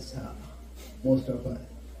as most of us,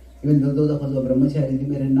 even those of us who are brahmacharis, we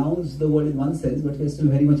may renounce the world in one sense, but we are still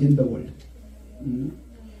very much in the world.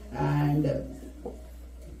 And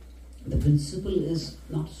the principle is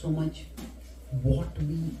not so much what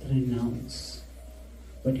we renounce,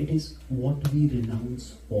 but it is what we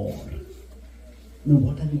renounce for.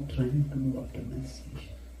 What are we trying to do after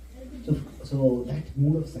renunciation? So that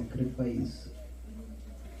mood of sacrifice,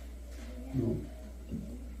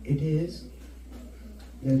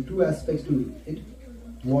 there are two aspects to it.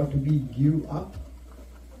 What we give up,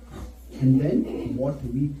 and then what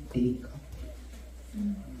we take up.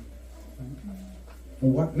 And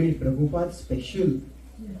what made Prabhupada special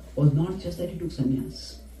was not just that he took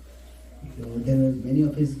sannyas. There were many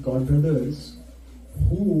of his god brothers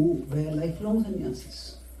who were lifelong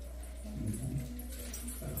sannyasis.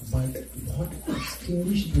 But what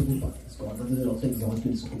distinguished Prabhupada, his god brothers were also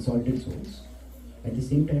exalted souls. At the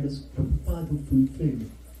same time, it was Prabhupada who fulfilled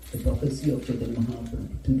the prophecy of Chaitanya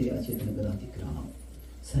Mahaprabhu, Tudaya Chaitanya Gadadikram,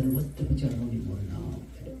 Sarvatra Pacharoni Murnam.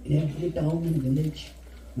 In every town and village,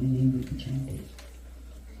 my name will be chanted.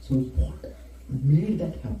 So what made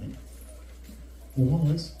that happen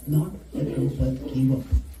was not that Prabhupada gave up,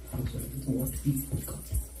 it's what he took up.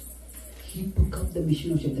 He took up the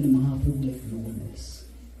mission of Chaitanya Mahaprabhu like no one else.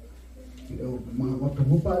 What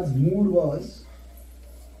Prabhupada's mood was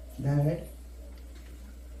that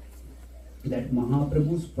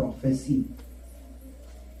Mahaprabhu's prophecy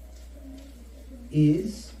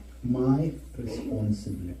is my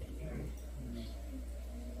responsibility.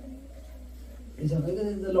 It's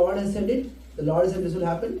because the Lord has said it, the Lord has said this will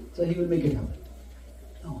happen, so he will make it happen.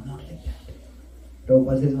 No, not like that.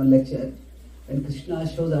 Prabhupada says in one lecture, when Krishna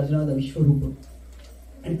shows Arjuna the Vishwarupa,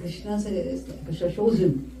 and Krishna shows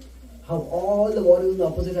him how all the warriors on the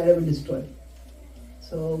opposite side have been destroyed.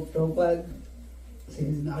 So Prabhupada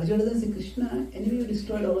says, Arjuna doesn't say, Krishna, anyway you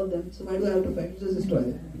destroyed all of them, so why do I have to fight? Just destroy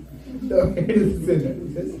them. So he doesn't say that.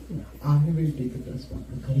 He says, I will take the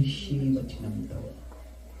responsibility.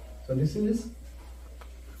 So this is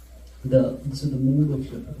this is the mood of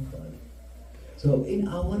Srila Prabhupada. So in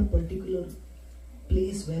our particular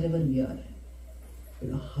place, wherever we are,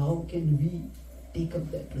 how can we take up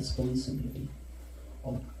that responsibility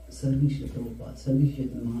of serving Srila Prabhupada, serving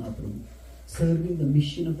Chaitanya Mahaprabhu, serving the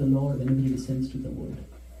mission of the Lord whenever He descends to the world?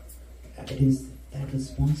 It is that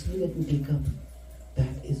responsibility that we take up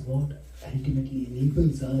that is what ultimately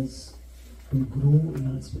enables us to grow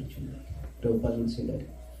in our spiritual life. Prabhupada would say that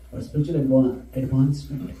our spiritual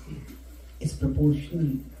advancement is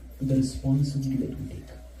proportional to the responsibility that we take.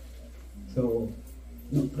 So,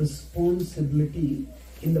 responsibility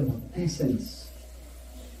in the bhakti sense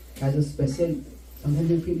has a special. Sometimes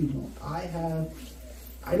you feel,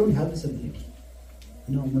 I don't have this ability.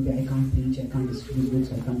 Maybe I can't preach, I can't distribute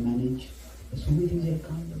books, I can't manage. There's so many things I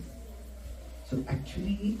can't do. So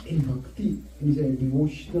actually, in bhakti, it is a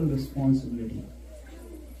devotional responsibility.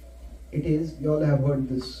 It is, you all have heard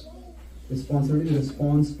this, responsibility,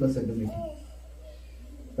 response plus ability.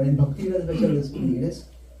 But in bhakti, it has a special responsibility.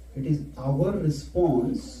 It is our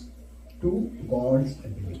response to God's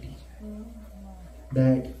ability.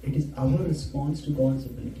 That it is our response to God's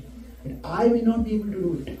ability. And I may not be able to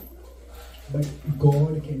do it, but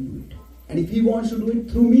God can do it. And if He wants to do it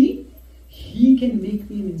through me, He can make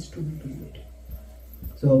me an instrument to do it.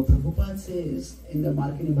 So Prabhupada says in the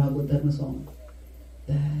Markini Bhagavad Dharma song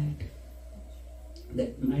that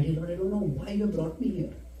my dear Lord, I don't know why you have brought me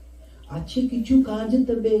here. Ache kichu karja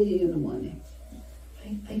tabe ye anumane.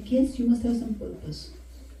 I guess you must have some purpose.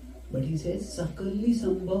 But he says, Sakalli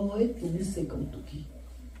sambhav hoy tumise kautuki.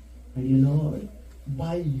 My dear Lord,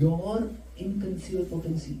 by your inconceivable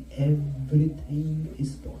potency, everything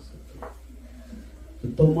is possible. So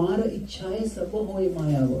tomara ichhaye sab hoy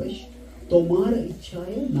mayavash, tomara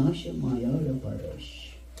ichhaye nasha maya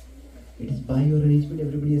raparash. It is by your arrangement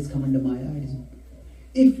everybody has come under Maya.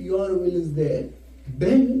 If your will is there,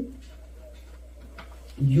 then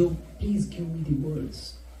you please give me the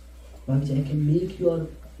words by which I can make your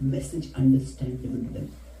message understandable to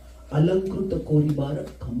them. Alankruta koribara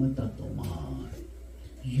kamata tomar.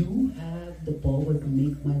 You have the power to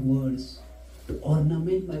make my words, to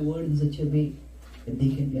ornament my words in such a way that they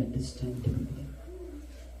can be understandable to them.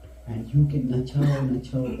 And you can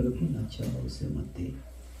nachao prabhu nachao se mate.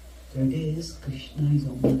 That is, Krishna is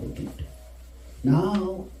omnipotent.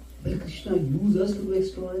 Now, will Krishna use us to do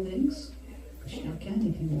extraordinary things? Krishna can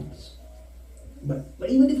if He wants. But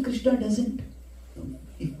even if Krishna doesn't,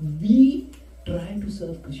 if we try to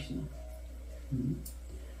serve Krishna,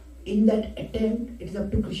 in that attempt, it is up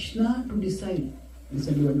to Krishna to decide.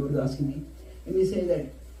 Recently, one was asking me, when we say that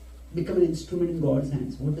become an instrument in God's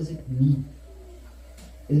hands, what does it mean?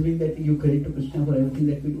 Does it mean that we give credit to Krishna for everything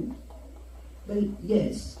that we do? Well,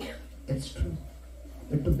 yes, that's true.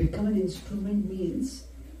 But to become an instrument means,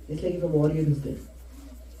 it's like if a warrior is there.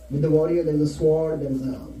 With the warrior, there is a sword, there is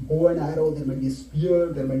a bow and arrow, there might be a spear,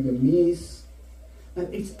 there might be a mace.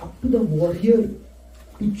 And it's up to the warrior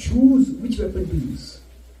to choose which weapon to use.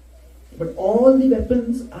 But all the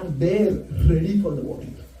weapons are there, ready for the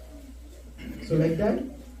warrior. So like that,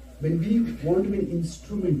 when we want to be an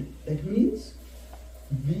instrument, that means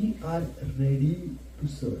we are ready to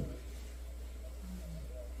serve.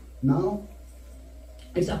 Now,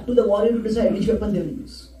 it's up to the warrior to decide which weapon they will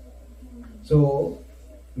use. So,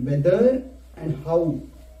 whether and how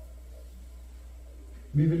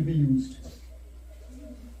we will be used,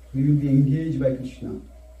 we will be engaged by Krishna,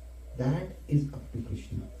 that is up to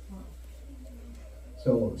Krishna.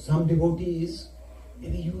 So, some devotees may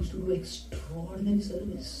be used to do extraordinary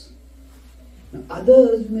service. Now,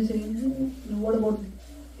 others may say, what about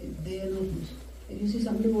they are not used? And you see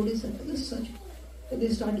some devotees such they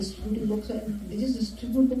start distributing books and they just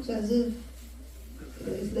distribute books as if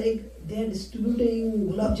it's like they are distributing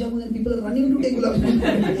gulab jamun and people are running to take gulab jamun.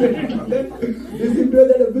 They seem to have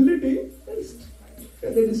that ability.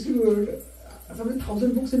 They distribute something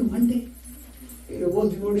 1,000 books in one day.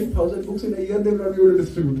 Was devoting 1,000 books in a year, they will not be able to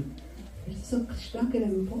distribute. So Krishna can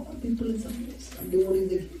empower people in some ways. Some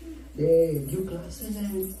devotees they give classes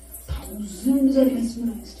and thousands are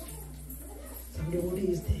mesmerized. Some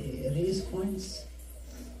devotees they raise funds.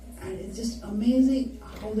 And it's just amazing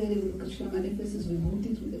how they are able to Krishna manifest his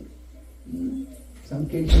vibhuti through them. Some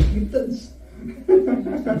kids do kirtans.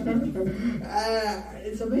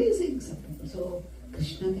 It's amazing. So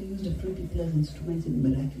Krishna can use different people as instruments in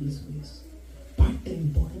miraculous ways. But the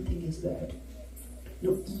important thing is that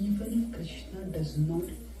even if Krishna does not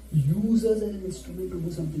use us as an instrument to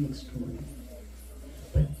do something extraordinary,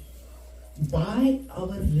 but by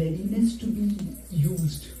our readiness to be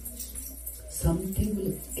used, something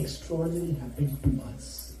will extraordinarily happen to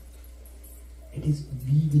us. It is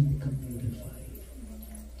we will become purified.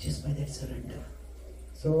 just by that surrender.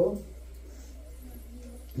 So,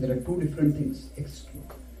 there are two different things.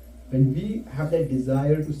 When we have that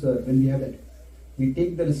desire to serve, when we have that, we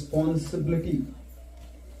take the responsibility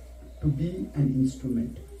to be an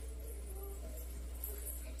instrument.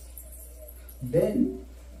 Then,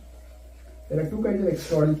 there are two kinds of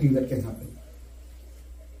extraordinary things that can happen.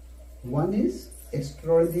 One is,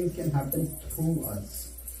 extraordinary things can happen through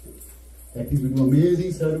us. That is, we do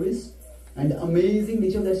amazing service, and the amazing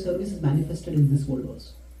nature of that service is manifested in this world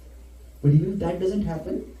also. But even if that doesn't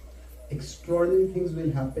happen, extraordinary things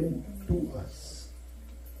will happen to us.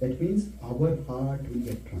 That means our heart will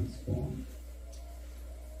get transformed.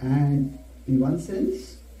 And in one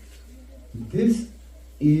sense, this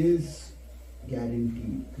is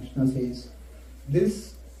guaranteed. Krishna says,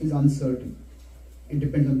 this is uncertain. It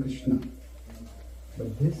depends on Krishna.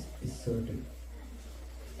 But this is certain.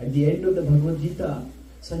 At the end of the Bhagavad-Gita,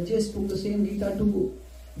 Sanjay spoke the same Gita to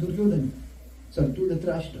Duryodhana. To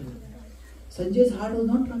Dhritarashtra. Sanjay's heart was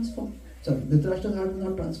not transformed. Dhritarashtra's heart was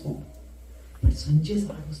not transformed. But Sanjay's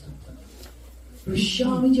heart was transformed.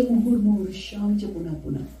 Rishyami cha muhurmu, rishyami cha puna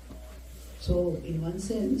puna. So, in one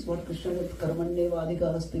sense, what Krishna said, karmanneva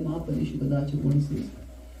adhikaraste mahapadeshu kadacha one says,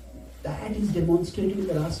 that is demonstrated in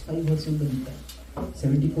the last 5 verses of the Gita,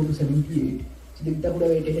 74 to 78. So, the Gita could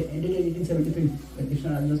have ended in 1873 when Krishna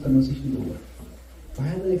and Arjuna's conversation is over. Why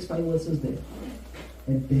are the next 5 verses there?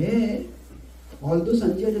 And there, although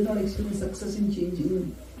Sanjay did not experience success in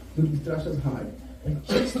changing Dhritarashtra's heart, but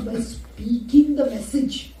just by speaking the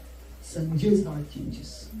message, Sanjay's heart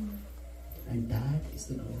changes. And that is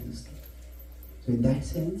the glorious thing. So in that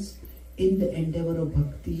sense, in the endeavor of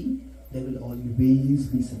bhakti, there will always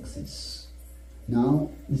be success. Now,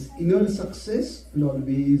 this inner success will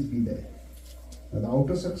always be there. Now, the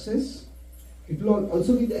outer success, it will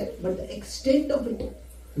also be there, but the extent of it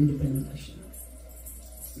will depend on Krishna.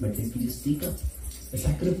 But if we just take up the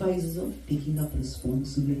sacrifices of taking up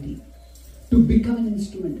responsibility to become an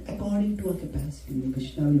instrument according to our capacity, then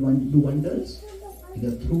Krishna will do wonders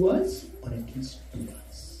either through us or at least to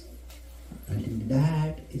us. I think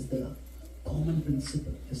that is the common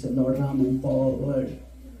principle. Just as Lord Rama empowered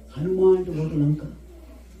Hanuman to go to Lanka.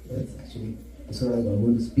 That's actually, that's what I was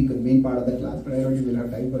going to speak on the main part of the class, but I don't think we'll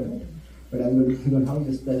have time for that. But I'm going to speak on how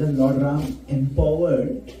just that Lord Ram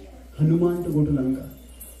empowered Hanuman to go to Lanka.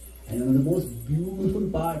 And one of the most beautiful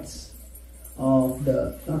parts of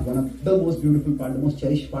the, not one of the most beautiful part, the most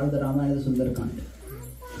cherished part of the Ramayana is the Sundarakand.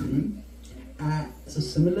 So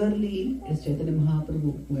similarly, it's Chaitanya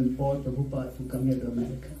Mahaprabhu who empowered Prabhupada to come here to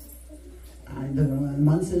America. And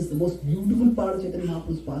one says the most beautiful part of Chaitanya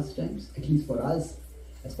Mahaprabhu's pastimes, at least for us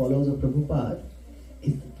as followers of Prabhupada,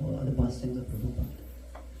 is the pastimes of Prabhupada.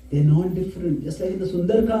 They're not different. Just like in the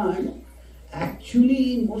Sundarakand,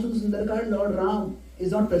 actually in most of the Sundarakand, Lord Ram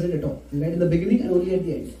is not present at all. Right in the beginning and only at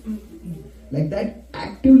the end. Like that,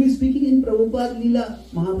 actively speaking, in Prabhupada-lila,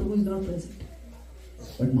 Mahaprabhu is not present.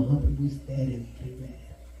 But Mahaprabhu is there everywhere.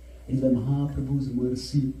 It is by Mahaprabhu's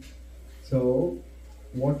mercy. So,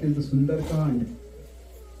 what is the Sundarakand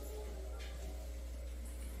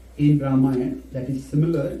in Ramayana that is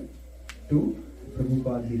similar to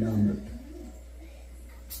Prabhupada-lila Amrit?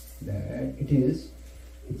 That it's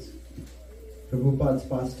Prabhupada's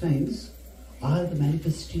pastimes are the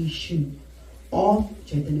manifestation of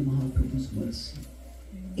Chaitanya Mahaprabhu's mercy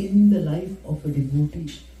in the life of a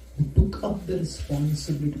devotee who took up the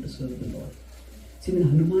responsibility to serve the Lord. See, when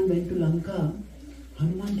Hanuman went to Lanka,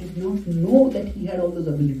 Hanuman did not know that he had all those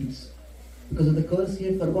abilities. Because of the curse, he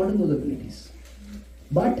had forgotten those abilities.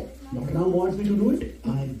 But Lord Ram wants me to do it,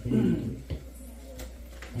 I will do it.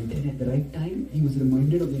 And then at the right time, he was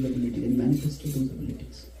reminded of those abilities and manifested those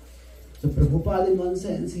abilities. So Prabhupada, in one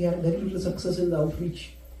sense, he had very little success in the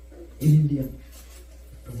outreach in India.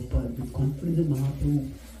 Prabhupada, with confidence in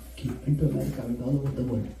Mahaprabhu, went to America, went all over the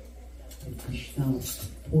world. And Krishna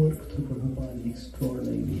worked through Prabhupada in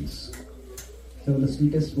extraordinary ways. So the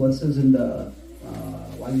sweetest verses in the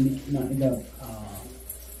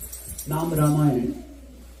Nam Ramayana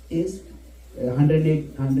is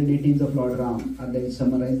 118s of Lord Ram, and they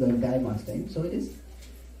summarize the entire pastime. So it is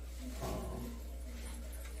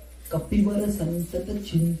Kapivara Santata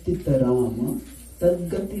Chintita Rama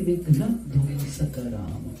Tadgati Vigna Dhvamsaka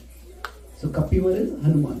Rama. So Kapivara is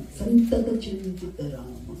Hanuman. Santata Chintita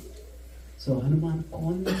Rama. So Hanuman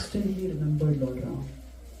constantly remembered Lord Ram.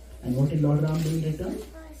 And what did Lord Ram do in return?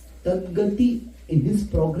 Tadgati, in his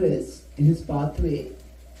progress, in his pathway,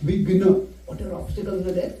 Vigna, whatever obstacles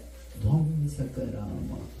were there, Dhvamsaka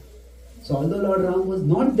Rama. So although Lord Ram was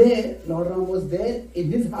not there, Lord Ram was there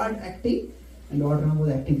in his heart acting, and Lord Ram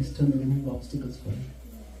was acting externally, removing obstacles for him.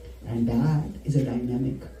 And that is a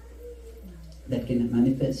dynamic that can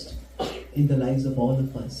manifest in the lives of all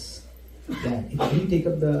of us. That if we take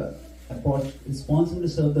up the responsibility to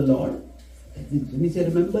serve the Lord, when we say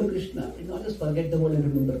remember Krishna, it's not just forget the word and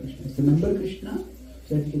remember Krishna. It's remember Krishna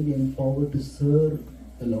so that we can be empowered to serve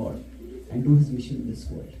the Lord and do His mission in this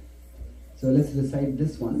world. So let's recite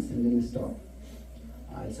this once and then we'll stop.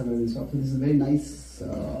 Somewhere we'll stop. So this is a very nice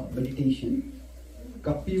meditation.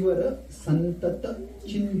 Kapivara Santata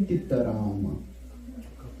Chintita Rama.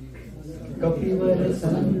 Kapivara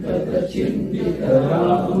Santata Chintita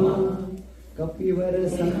Rama. Kapivara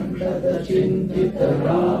Santata Chintita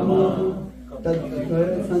Rama.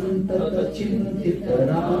 Tadvara Santata Chintita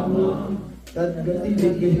Rama. Tadgati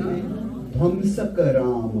Vigna Dhamsaka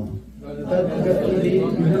Rama. Tadgati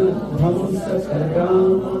Vigna Dhamsaka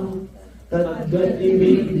Rama. Tadgati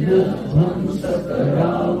Vigna Dhamsaka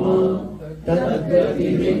Rama. Tadgati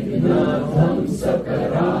Vigna Dhamsaka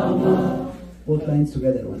Rama. Both lines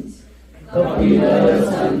together once. Kapivara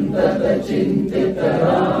Santata Chintita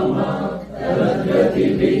Rama. Tadgati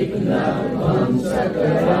Vigna Dhamsaka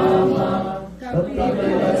Rama.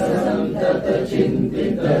 Kapivara Santata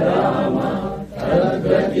Chintita Rama.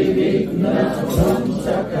 Tadgati Vigna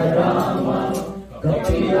Dhamsaka Rama.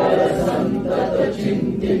 Kapivara Santata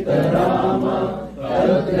Chintita Rama.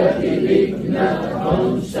 Tadgati Vigna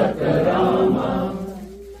Dhamsaka Rama.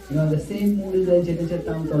 You know, the same mood is there in Chaitanya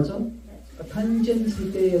Charan also. Kathanchan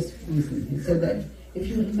Siteyas. He said that if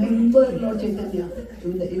you remember Lord Chaitanya,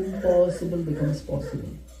 even the impossible becomes possible.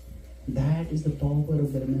 That is the power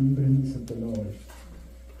of the remembrance of the Lord.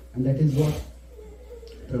 And that is what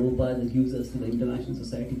Prabhupada gives us to the International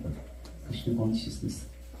Society for Krishna Consciousness.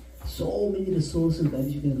 So many resources that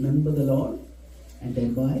you can remember the Lord and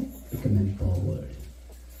thereby become empowered.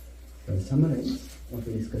 So I'll summarize what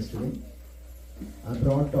we discussed today. Our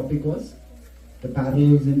broad topic was the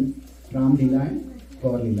parallels in Rama-lila and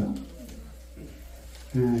Gaura-lila.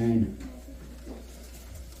 And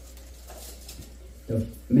the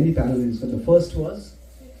many parallels. So the first was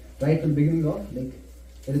right from the beginning of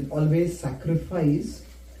there is always sacrifice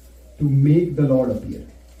to make the Lord appear.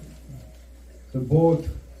 So both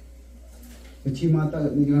Vichimata,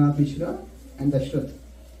 Nirvanath Mishra and Dashrath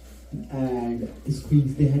and his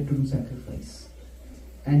queens, they had to do sacrifice.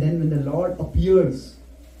 And then when the Lord appears,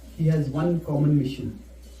 He has one common mission.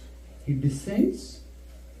 He descends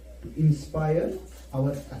to inspire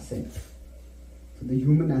our ascent. So the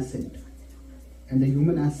human ascent. And the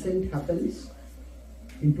human ascent happens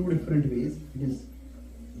in two different ways. It is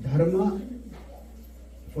dharma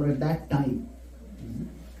for at that time.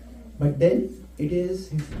 But then it is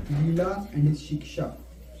His lila and His shiksha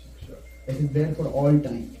that is there for all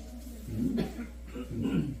time.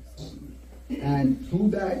 And through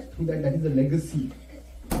that is the legacy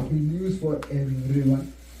that He leaves for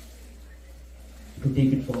everyone to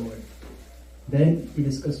take it forward. Then we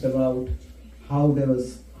discussed about how there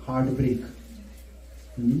was heartbreak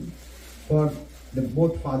for the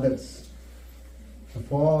both fathers.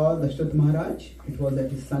 For Dashrath Maharaj, it was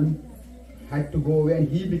that his son had to go away and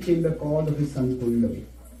he became the cause of his son's going away.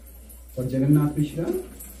 For Jagannath Mishra,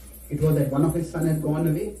 it was that one of his sons had gone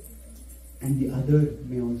away and the other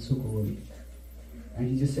may also go away. And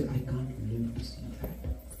he just said, I can't live to see that.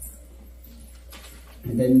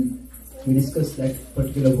 And then we discussed that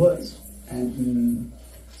particular verse. And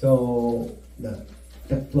so the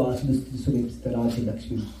Tattva Sudipstaraja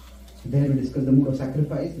Lakshmi. There we discussed the mood of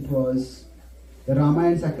sacrifice. It was the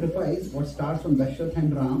Ramayana sacrifice, what starts from Dashrath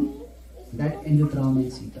and Ram, that ends with Rama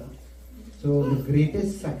and Sita. So the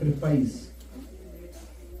greatest sacrifice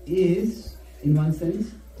is, in one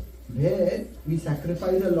sense, where we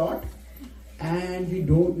sacrifice a lot and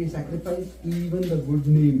we sacrifice even the good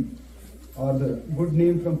name or the good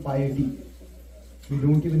name from piety. We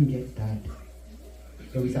don't even get that.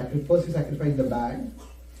 So first we sacrifice the bad,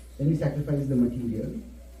 then we sacrifice the material,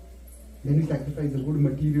 then we sacrifice the good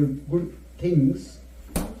material, good things,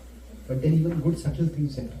 but then even good subtle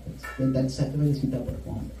things sacrifice. Then that sacrifice Sita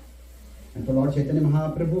performed. And for Lord Chaitanya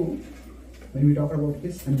Mahaprabhu, when we talk about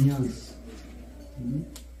his sannyas,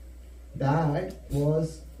 that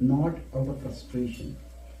was not out of frustration.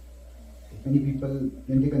 Many people,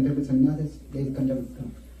 when they contemplate sannyas, they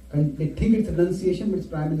think it's renunciation, but it's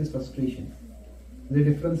primarily frustration. The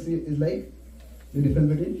difference is like the difference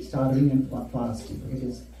between starving and fasting. It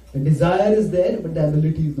is the desire is there, but the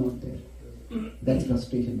ability is not there. That's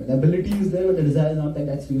frustration. But the ability is there, but the desire is not there.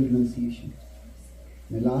 That's real renunciation.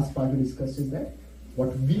 And the last part we discussed is that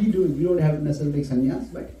what we do, we don't have necessarily take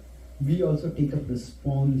sannyas, but we also take up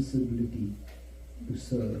responsibility to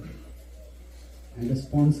serve. And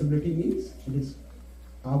responsibility means it is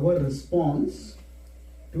our response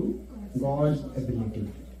to God's ability.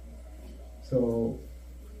 So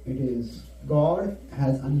it is God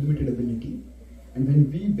has unlimited ability, and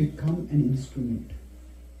when we become an instrument.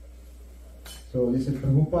 So this is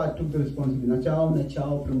Prabhupada took the responsibility. Nachao,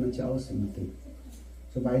 nachao, pram nachao, simate.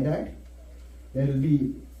 So by that, there will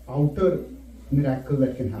be outer miracle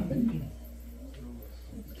that can happen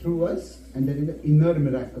through us, and there is an inner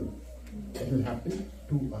miracle that will happen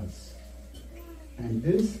to us. And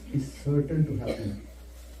this is certain to happen.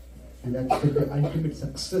 And that's the ultimate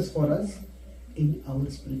success for us in our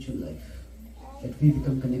spiritual life. That we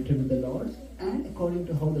become connected with the Lord, and according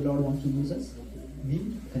to how the Lord wants to use us, we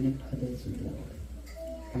connect others with the Lord.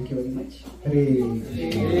 Thank you very much. Hare.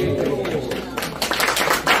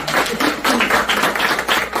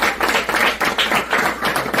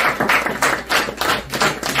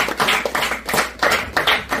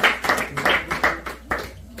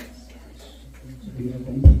 Do you have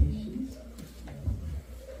any questions?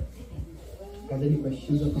 Are there any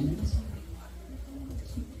questions or comments?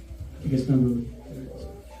 Yes, Prabhu.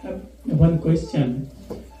 One question.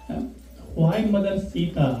 Why Mother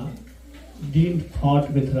Sita didn't fought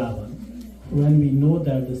with Ravan when we know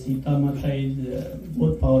that the Sita Mata is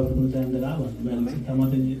more powerful than the Ravan? When Sita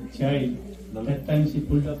Mata is a child, that time she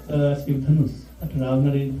pulled up the Shiv Dhanus, but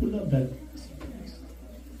Ravana didn't pull up that Shiv Dhanus.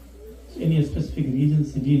 So any specific reason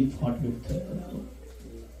she didn't fought with Ravan?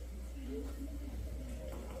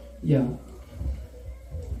 Yeah.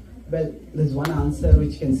 Well, there's one answer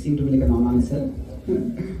which can seem to be like a non-answer.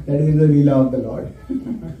 That is the Lila of the Lord.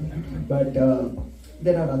 But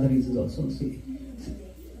there are other reasons also. See,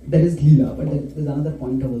 there is Lila, but there's another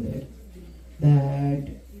point over there. That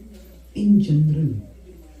in general,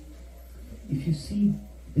 if you see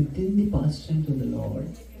within the pastimes of the Lord,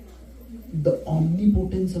 the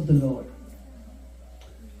omnipotence of the Lord,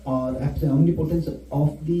 or actually omnipotence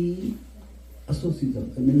of the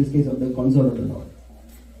associates, in this case of the consort of the Lord,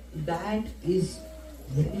 that is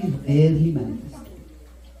very rarely manifested.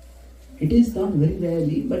 It is not very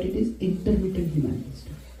rarely, but it is intermittently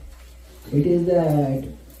manifested. It is that,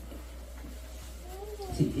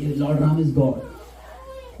 see, Lord Ram is God.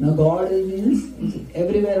 Now God means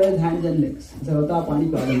everywhere with hands and legs. Sarvata pani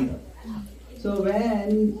pradanta. So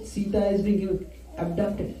when Sita is being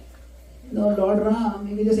abducted, now Lord Ram,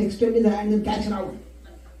 he can just extend his hands and catch her out.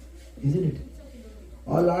 Isn't it?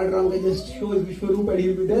 Or Lord Ram can just show his Vishwaroop and he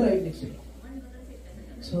will be there right next to him.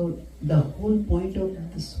 So the whole point of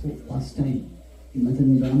this pastime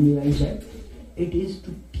in Rama-lila is that it is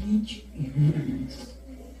to teach human beings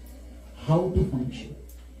how to function.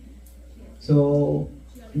 So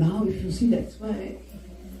now if you see, that's why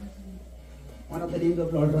one of the names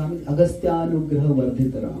of Lord Ram is Agastya-anugraha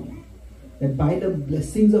Vardhita Rama. That by the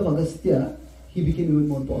blessings of Agastya, he became even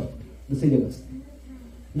more powerful, the sage Agastya.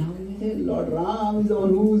 Now we say Lord Ram is the one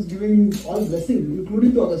who is giving all blessings,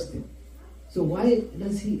 including to Agastya. So why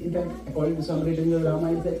does he, in fact, according to some writings of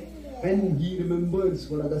Rama, is that when he remembers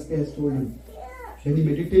what Agastya has told him, then he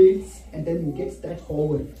meditates and then gets that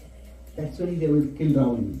power. That's when he's able to kill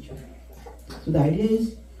Ravana. So the idea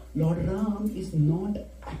is, Lord Ram is not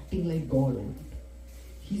acting like God.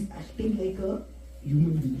 He's acting like a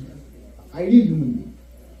human being, ideal human being.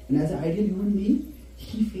 And as an ideal human being,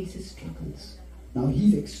 he faces struggles. Now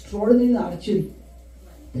he's extraordinary in archery.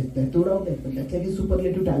 There's no doubt that, but that's like his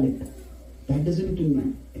superlative talent. That doesn't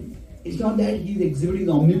mean. It's not that he's exhibiting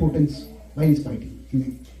omnipotence while he's fighting.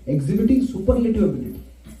 He's exhibiting superlative ability.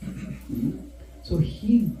 So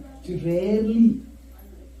he rarely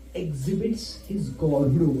exhibits his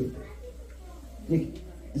godhood over there.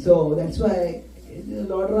 So that's why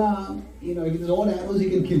Lord Ram, with his own arrows he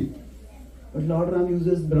can kill. But Lord Ram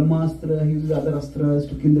uses Brahmastra, he uses other astras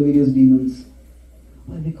to kill the various demons.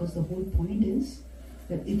 Why? Because the whole point is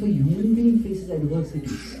that if a human being faces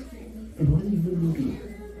adversities, then what does a human being do?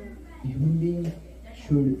 A human being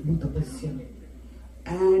should do tapasya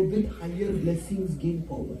and with higher blessings gain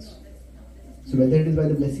powers. So whether it is by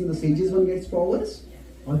the blessing of the sages one gets powers,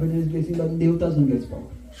 or whether it is blessing by the devatas one gets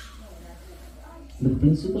power. The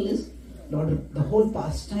principle is, the whole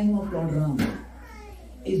pastime of Lord Ram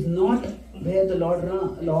is not where the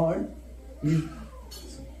Lord is.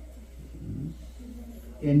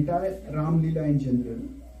 The entire Rama-lila in general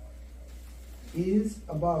is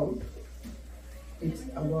about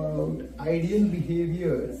ideal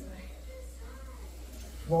behavior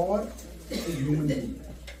for a human being.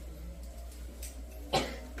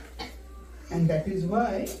 And that is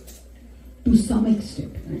why, to some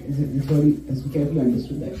extent, as we carefully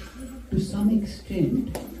understood that, to some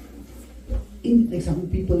extent, like some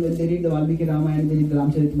people when they read the Valmiki Ramayana and they read the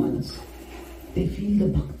Ramcharitmanas, they feel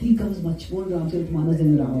the bhakti comes much more in Ramcharitmanas than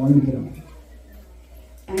in Valmiki Ramayana.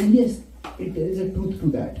 And yes, there is a truth to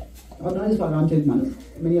that. Or not just for Ramcharitmanas,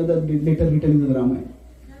 many other later retellings of the Ramayana.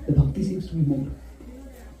 The bhakti seems to be more.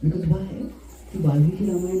 Because why? The Valmiki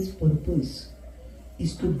Ramayan's purpose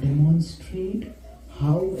is to demonstrate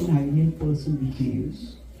how an ideal person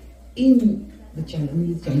behaves in the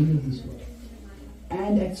challenges of this world.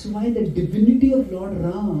 And that's why the divinity of Lord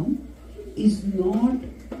Ram is not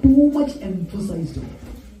too much emphasized over.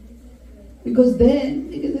 Because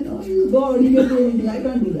then you can say, oh, he's God, he can do anything, I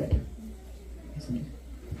can't do that. Isn't it?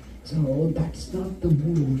 So that's not the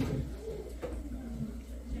mood over there.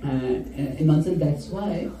 In one sense, that's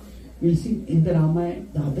why we'll see in the Ramayana,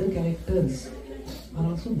 the other characters are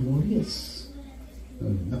also glorious.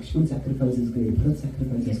 Lakshman sacrifice is great, Bharat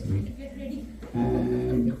sacrifice is great.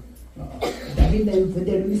 And that is when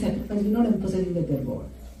they are doing sacrifice, we're not emphasizing that they're God.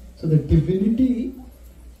 So the divinity,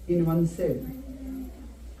 in one sense,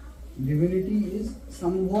 divinity is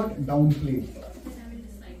somewhat downplayed.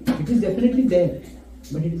 It is definitely there,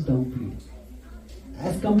 but it is downplayed.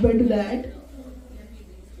 As compared to that,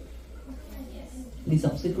 the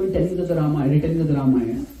subsequent tellings of the Ramayana, retellings of the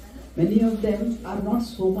Ramayana, many of them are not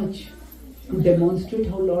so much to demonstrate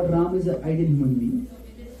how Lord Ram is an ideal human being.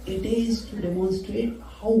 It is to demonstrate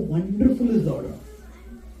how wonderful is Lord Ram.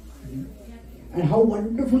 And how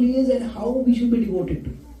wonderful he is and how we should be devoted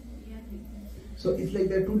to. So it's like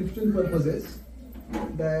there are two different purposes.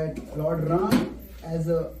 That Lord Ram as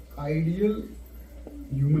an ideal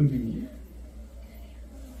human being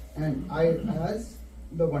and I as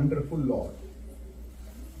the wonderful Lord.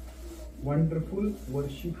 Wonderful,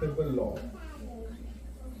 worshipable Lord.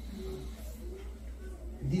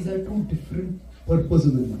 These are two different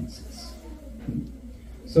purposes in one sense.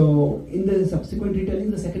 So, in the subsequent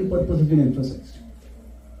retelling, the second purpose has been emphasized.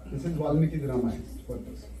 This is Valmiki Ramayan's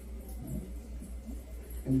purpose.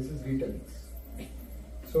 And this is retellings.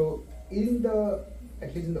 So, at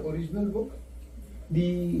least in the original book,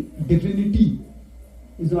 the divinity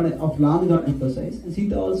is not of Ram is not emphasized. And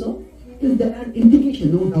Sita also, there are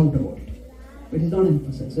indications, no doubt about it. But it is not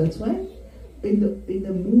emphasized. So that's why in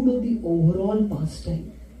the mood of the overall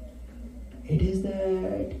pastime, it is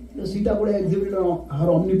that Sita could have exhibited her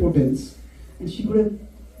omnipotence and she could have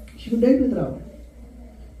died with Ravana.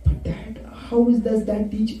 But does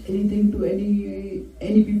that teach anything to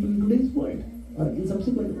any people in today's world or in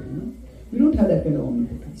subsequent world? We don't have that kind of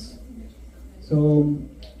omnipotence. So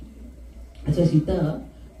Sita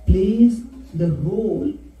plays the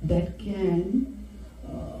role that can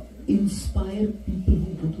inspire people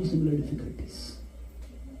who go through similar difficulties.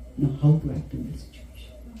 Now, how to act in that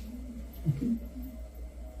situation. Okay?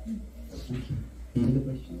 Thank you. Any other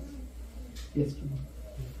questions? Yes,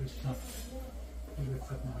 Krishna.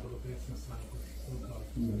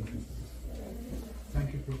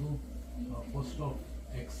 Thank you, Prabhu. First off,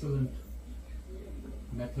 excellent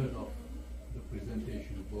method of the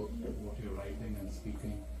presentation, both what you're writing and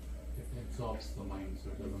speaking. It absorbs the mind, so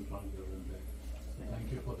it doesn't run here and there. So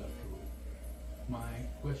thank you for that, Prabhu. My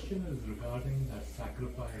question is regarding that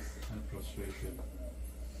sacrifice and frustration.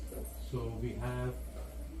 So we have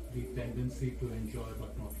the tendency to enjoy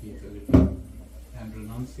but not the ability. And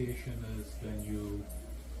renunciation is when you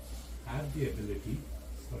have the ability,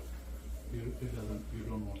 but you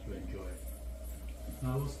don't want to enjoy it.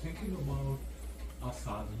 Now I was thinking about our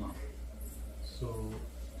sadhana. So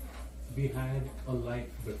we had a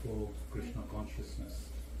life before Krishna consciousness,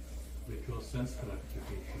 which was sense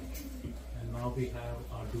gratification. And now we have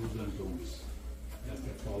our do's and don'ts that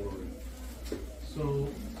we're following. So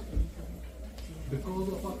because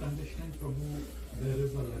of our conditioning, Prabhu, there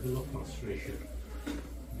is a level of frustration.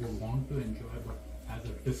 You want to enjoy, but as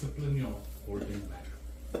a discipline, you're holding back.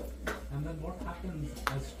 And then what happens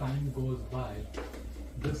as time goes by,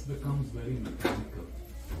 this becomes very mechanical.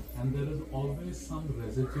 And there is always some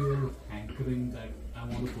residual hankering that I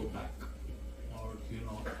want to go back. Or,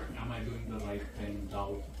 am I doing the right thing,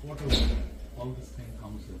 doubt, whatever. All this thing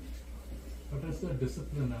comes in. But it's a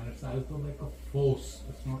discipline and it's also like a force.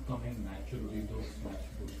 It's not coming naturally, though it's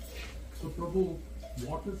natural. So Prabhu,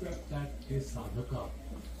 what is it that a sadhaka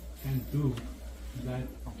can do that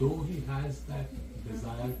though he has that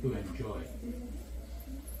desire to enjoy,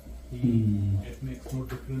 it makes no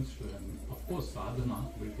difference to him? Of course, sadhana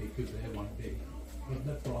will take you there one day, but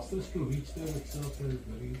the process to reach there itself is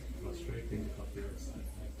very frustrating, it appears at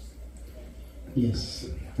times. Yes,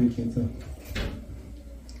 thank you, sir.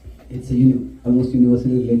 It's a almost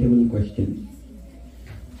universally relatable question.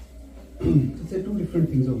 So there are two different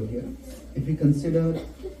things over here. If we consider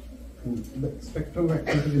the spectrum of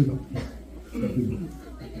activities in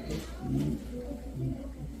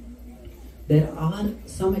there are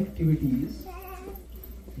some activities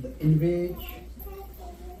in which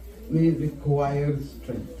may require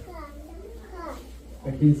strength.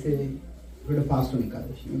 That means say, with a fast on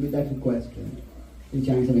Ekadashi, maybe that requires strength. We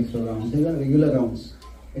chant some extra rounds. These are regular rounds.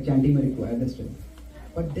 A chanting may require the strength.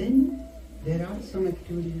 But then there are some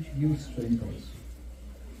activities which use strength also.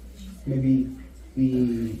 Maybe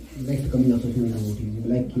we like to come in association with devotees,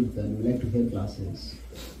 we like kirtan, we like to hear classes.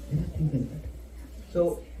 There are things like that.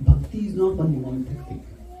 So bhakti is not one monolithic thing.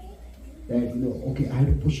 That okay, I have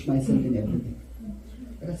to push myself in everything.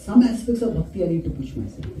 There are some aspects of bhakti I need to push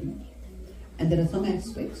myself in. And there are some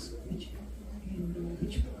aspects which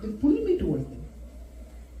they pull me towards them.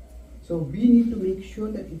 So we need to make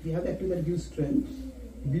sure that if we have activity that gives strength,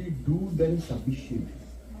 we do them sufficiently.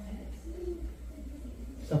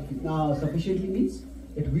 Now, sufficiently means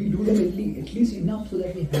that we do them at least enough so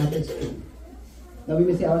that we have the strength. Now we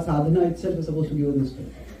may say our sadhana itself is supposed to give us the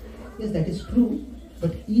strength. Yes, that is true,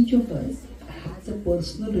 but each of us has a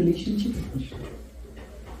personal relationship with Krishna.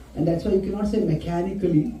 And that's why you cannot say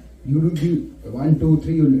mechanically, you will do 1, 2,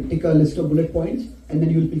 3, you take a list of bullet points and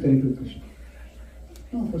then you will feel connected with Krishna.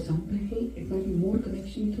 No, for some people it might be more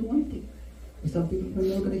connection through one thing. For some people it might be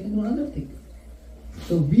more connection through another thing.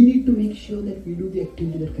 So we need to make sure that we do the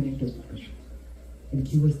activity that connects us with Krishna and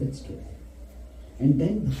give us that strength. And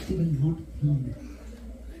then bhakti will not feel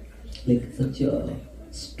like such a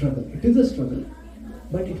struggle. It is a struggle,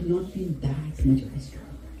 but it will not feel that much of a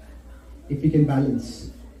struggle. If we can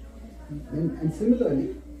balance. And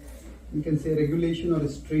similarly, we can say regulation or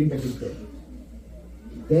restraint that is there.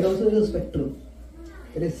 There also is a spectrum.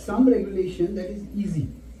 There is some regulation that is easy.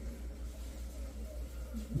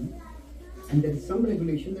 And there is some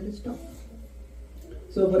regulation that is tough.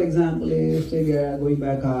 So for example, if say we are going by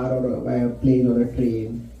a car or by a plane or a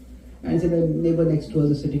train, and say the neighbor next to us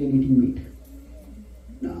is sitting and eating meat.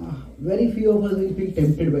 Now, very few of us will feel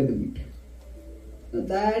tempted by the meat. Now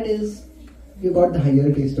that is, you got the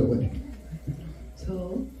higher taste over it.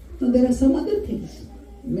 So, now there are some other things.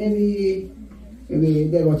 Maybe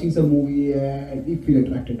they're watching some movie and we feel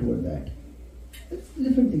attracted toward that. That's a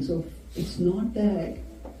different thing. So it's not that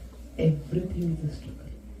everything is a struggle.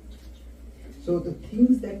 So the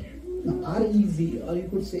things that are easy, or you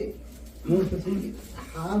could say, more specifically,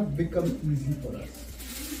 have become easy for us.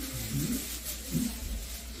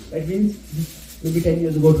 That means maybe 10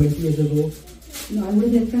 years ago, 20 years ago, I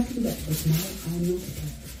would have attracted to that, but now I am not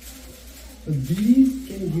attracted. So these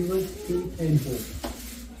can give us faith and hope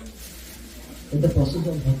that the process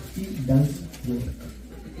of bhakti does work.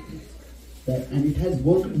 And it has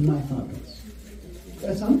worked in my heart also.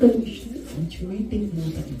 There are some conditions which may take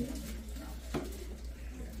more time.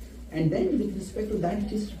 And then with respect to that,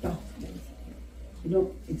 it is tough.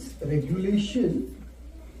 Its regulation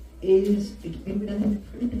it can be done in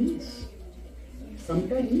different ways.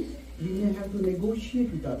 Sometimes we may have to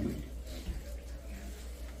negotiate with our mind.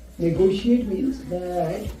 Negotiate means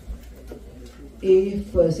that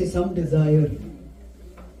if say some desire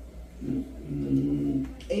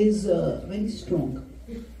is very strong,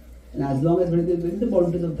 and as long as within the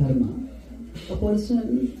boundaries of dharma, a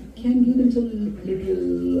person can give themselves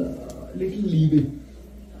little leeway.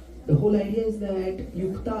 The whole idea is that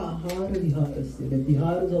yukta ahara viharasya, that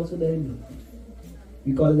vihara is also there in bhakti.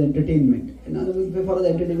 We call it entertainment. And another for the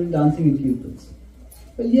entertainment, dancing in kirtans.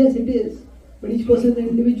 Well, yes, it is. But each person is an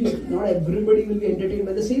individual. Not everybody will be entertained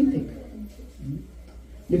by the same thing.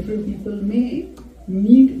 Different people may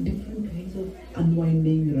need different kinds of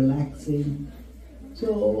unwinding, relaxing.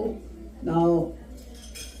 So now,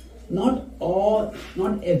 not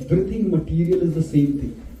everything material is the same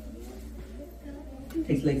thing.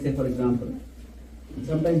 It's like, say, for example,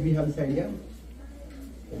 sometimes we have this idea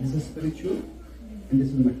that this is spiritual and this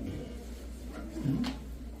is material.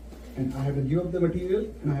 And I have to give up the material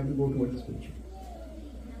and I have to go towards the spiritual.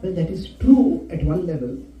 Well, that is true at one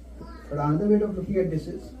level, but another way of looking at this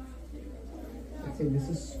is, let's say this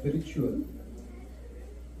is spiritual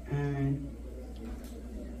and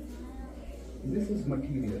this is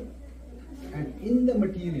material. And in the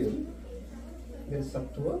material, there is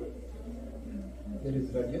sattva, there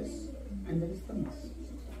is rajas, and there is tamas.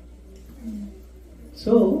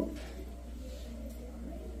 So,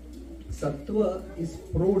 sattva is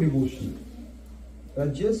pro-devotional,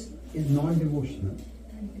 rajas is non-devotional,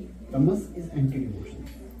 tamas is anti-devotional.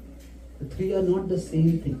 The three are not the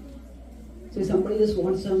same thing. So if somebody just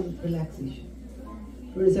wants some relaxation,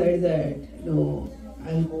 you decide that, we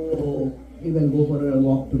will go for a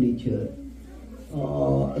walk to nature,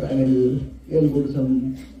 or we will go to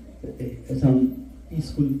some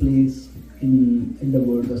peaceful place in the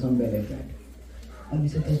world or somewhere like that. And we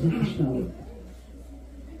say, there's no Krishna over there.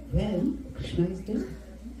 Well, Krishna is there.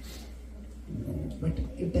 But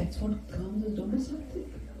if that's what comes as Dhamma Sattvic,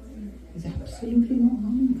 There's absolutely no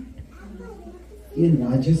harm in that. In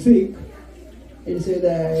Rajasic, it say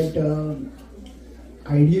that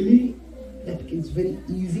ideally that it's very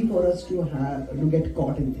easy for us to get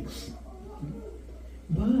caught in this.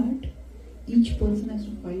 But each person has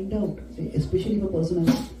to find out, especially if a person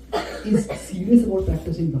is serious about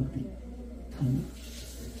practicing bhakti,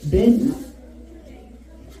 then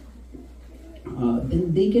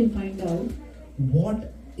they can find out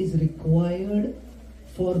what is required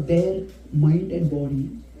for their mind and body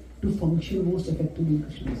to function most effectively in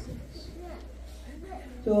Krishna's service.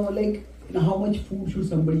 So, like, how much food should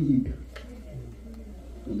somebody eat?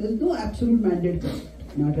 There's no absolute mandate for it.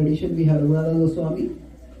 In our tradition, we have Gaura-lila Goswami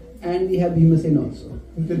and we have Bhimasen also.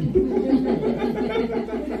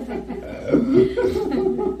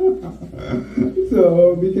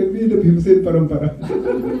 So we can be the Bhimasen Parampara.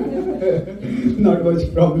 Not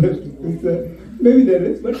much problem. Maybe there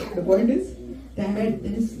is, but the point is that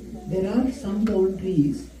there are some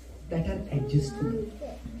boundaries that are adjustable.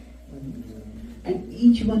 And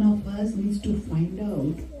each one of us needs to find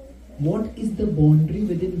out what is the boundary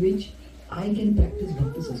within which I can practice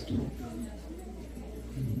bhakti system.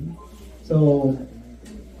 So,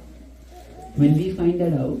 when we find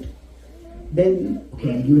that out, then,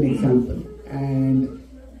 okay, I'll give an example. And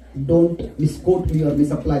don't misquote me or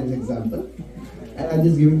misapply this example. And I'm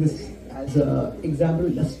just giving this as an example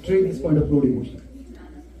to illustrate this point of pure devotion.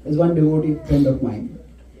 There's one devotee friend of mine.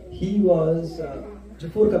 He was,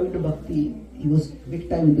 before coming to bhakti, he was big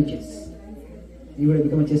time into chess. He would have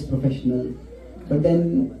become a chess professional. But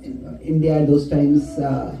then in India at those times,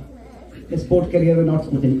 the sport career was not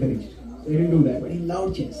so much encouraged. So he didn't do that, but he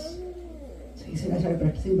loved chess. So he said, I started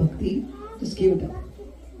practicing bhakti, just gave it up.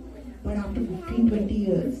 But after 15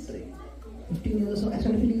 years or so, I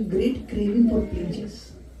started feeling a great craving for playing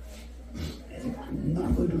chess. I said, I'm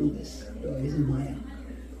not going to do this. This is Maya.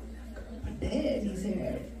 But then he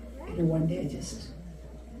said, one day I just,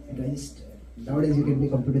 nowadays you can play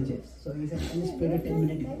computer chess. So he said, I just played a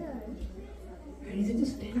 10-minute game. And he said,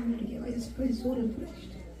 just 10-minute game. I just felt so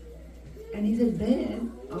refreshed. And he said,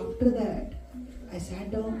 then, after that, I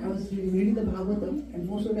sat down, I was reading the Bhagavatam, and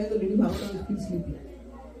most of the time, reading Bhagavatam, I was feeling sleepy.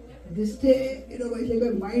 This day, it's like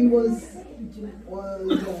my mind was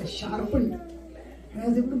sharpened, and I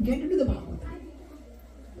was able to get into the Bhagavatam.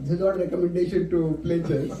 This is not a recommendation to play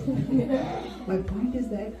chess. My point is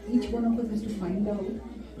that each one of us has to find out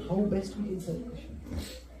how best we can serve Krishna.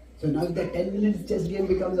 So now if that 10 minutes chess game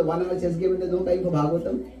becomes a 1 hour chess game and there's no time for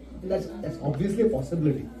Bhagavatam, that's obviously a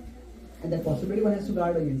possibility. And that possibility one has to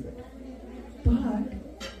guard against that. But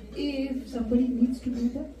if somebody needs to do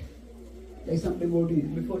that, like some devotees,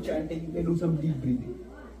 before chanting, they do some deep breathing.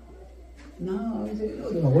 Now I say,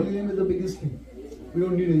 no, the holy name is the biggest thing. We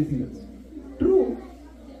don't need anything else. True,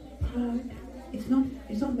 but it's not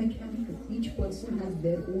mechanical. Each person has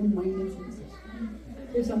their own mind and senses.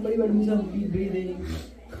 If somebody were to do some deep breathing,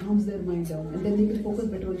 calms their mind down, and then they can focus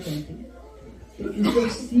better on chanting. Instead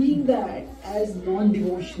of seeing that as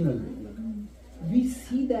non-devotional, we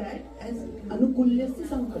see that as anukulyasya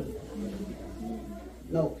sankalpa.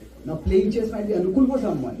 Now playing chess might be anukul for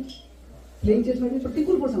someone, playing chess might be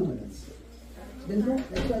pratikul for someone else. That's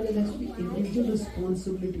why there has to be individual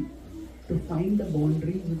responsibility to find the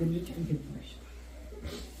boundaries within which we can push.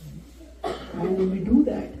 And when we do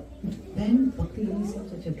that, then bhakti doesn't seem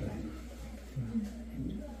such a drag.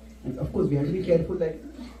 And of course, we have to be careful that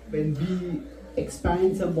when we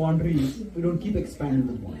expand some boundaries, we don't keep expanding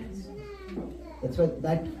those boundaries. That's why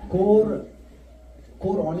that core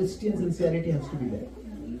honesty and sincerity has to be there.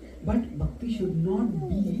 But bhakti should not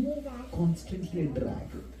be constantly a drag.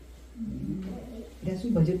 It has to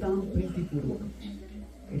be bhajatam priti purvakam.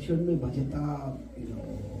 It shouldn't be bhajata,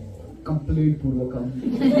 complaint purvakam.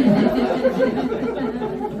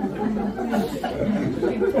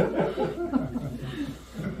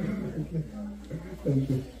 Thank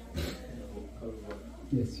you.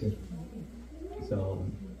 Yes, sure. So,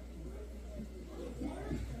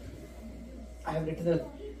 I have written a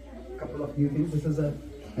couple of new things. This is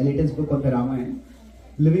my latest book on the Ramayana,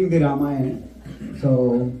 Living the Ramayana.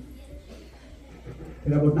 So,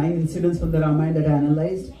 there are about 9 incidents from the Ramayana that I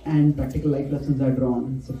analyzed and practical life lessons are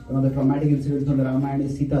drawn. So, one of the traumatic incidents from the Ramayana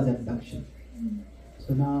is Sita's abduction.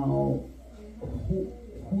 So now,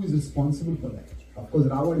 who is responsible for that? Of course,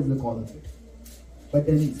 Ravana is the cause of it. But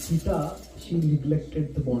then Sita, she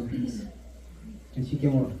neglected the boundaries and she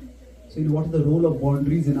came out. So what is the role of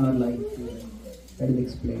boundaries in our life? That is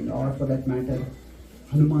explained. Or for that matter,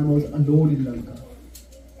 Hanuman was alone in Lanka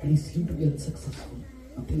and he seemed to be unsuccessful.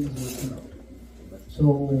 Nothing was working out.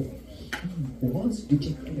 So he was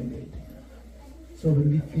dejected and everything. So when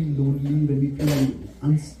we feel lonely, when we feel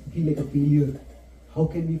feel like a failure, how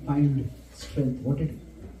can we find strength? What did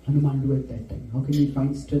Hanuman do at that time? How can we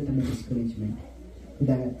find strength and discouragement?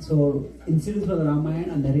 That. So incidents from the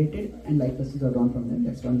Ramayana are narrated and life lessons are drawn from them.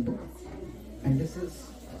 That's one book. And this is,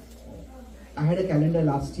 I had a calendar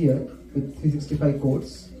last year with 365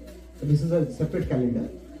 quotes. So this is a separate calendar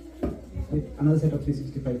with another set of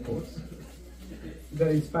 365 quotes. They are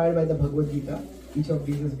inspired by the Bhagavad-Gita. Each of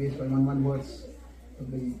these is based on one verse of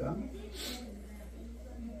the Gita.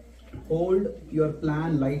 Hold your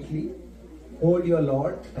plan lightly. Hold your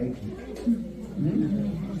Lord tightly.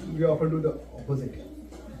 We often do the opposite.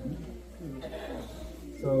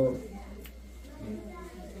 So,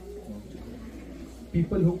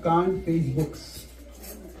 people who can't face books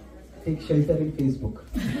take shelter in Facebook.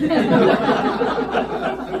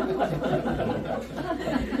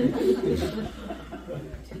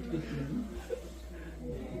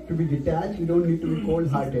 To be detached, you don't need to be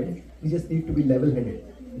cold-hearted. You just need to be level-headed.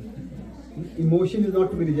 Emotion is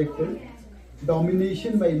not to be rejected.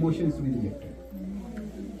 Domination by emotion is to be rejected.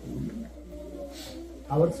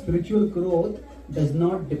 Our spiritual growth does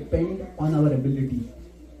not depend on our ability.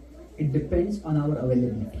 It depends on our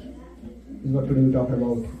availability. This is what today we talked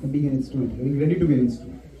about, being an instrument, being ready to be an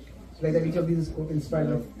instrument. So like that, each of these is inspired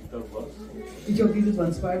by, each of these is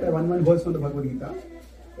inspired by one verse from the Bhagavad-Gita.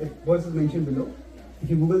 A verse is mentioned below. If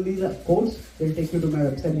you Google these quotes, they'll take you to my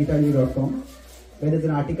website, gitaji.com, where there's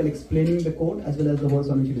an article explaining the quote as well as the verse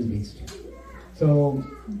on which it is based. So,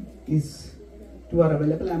 these two are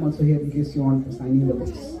available. I'm also here in case you want to sign in the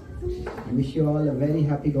books. I wish you all a very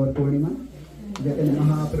happy Gaur Purnima. Chaitanya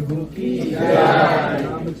Mahaprabhu ki jai,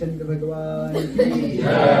 Ramachandra Bhagwan ki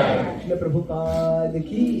jai, Prabhupada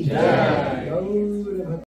ki jai, Gaur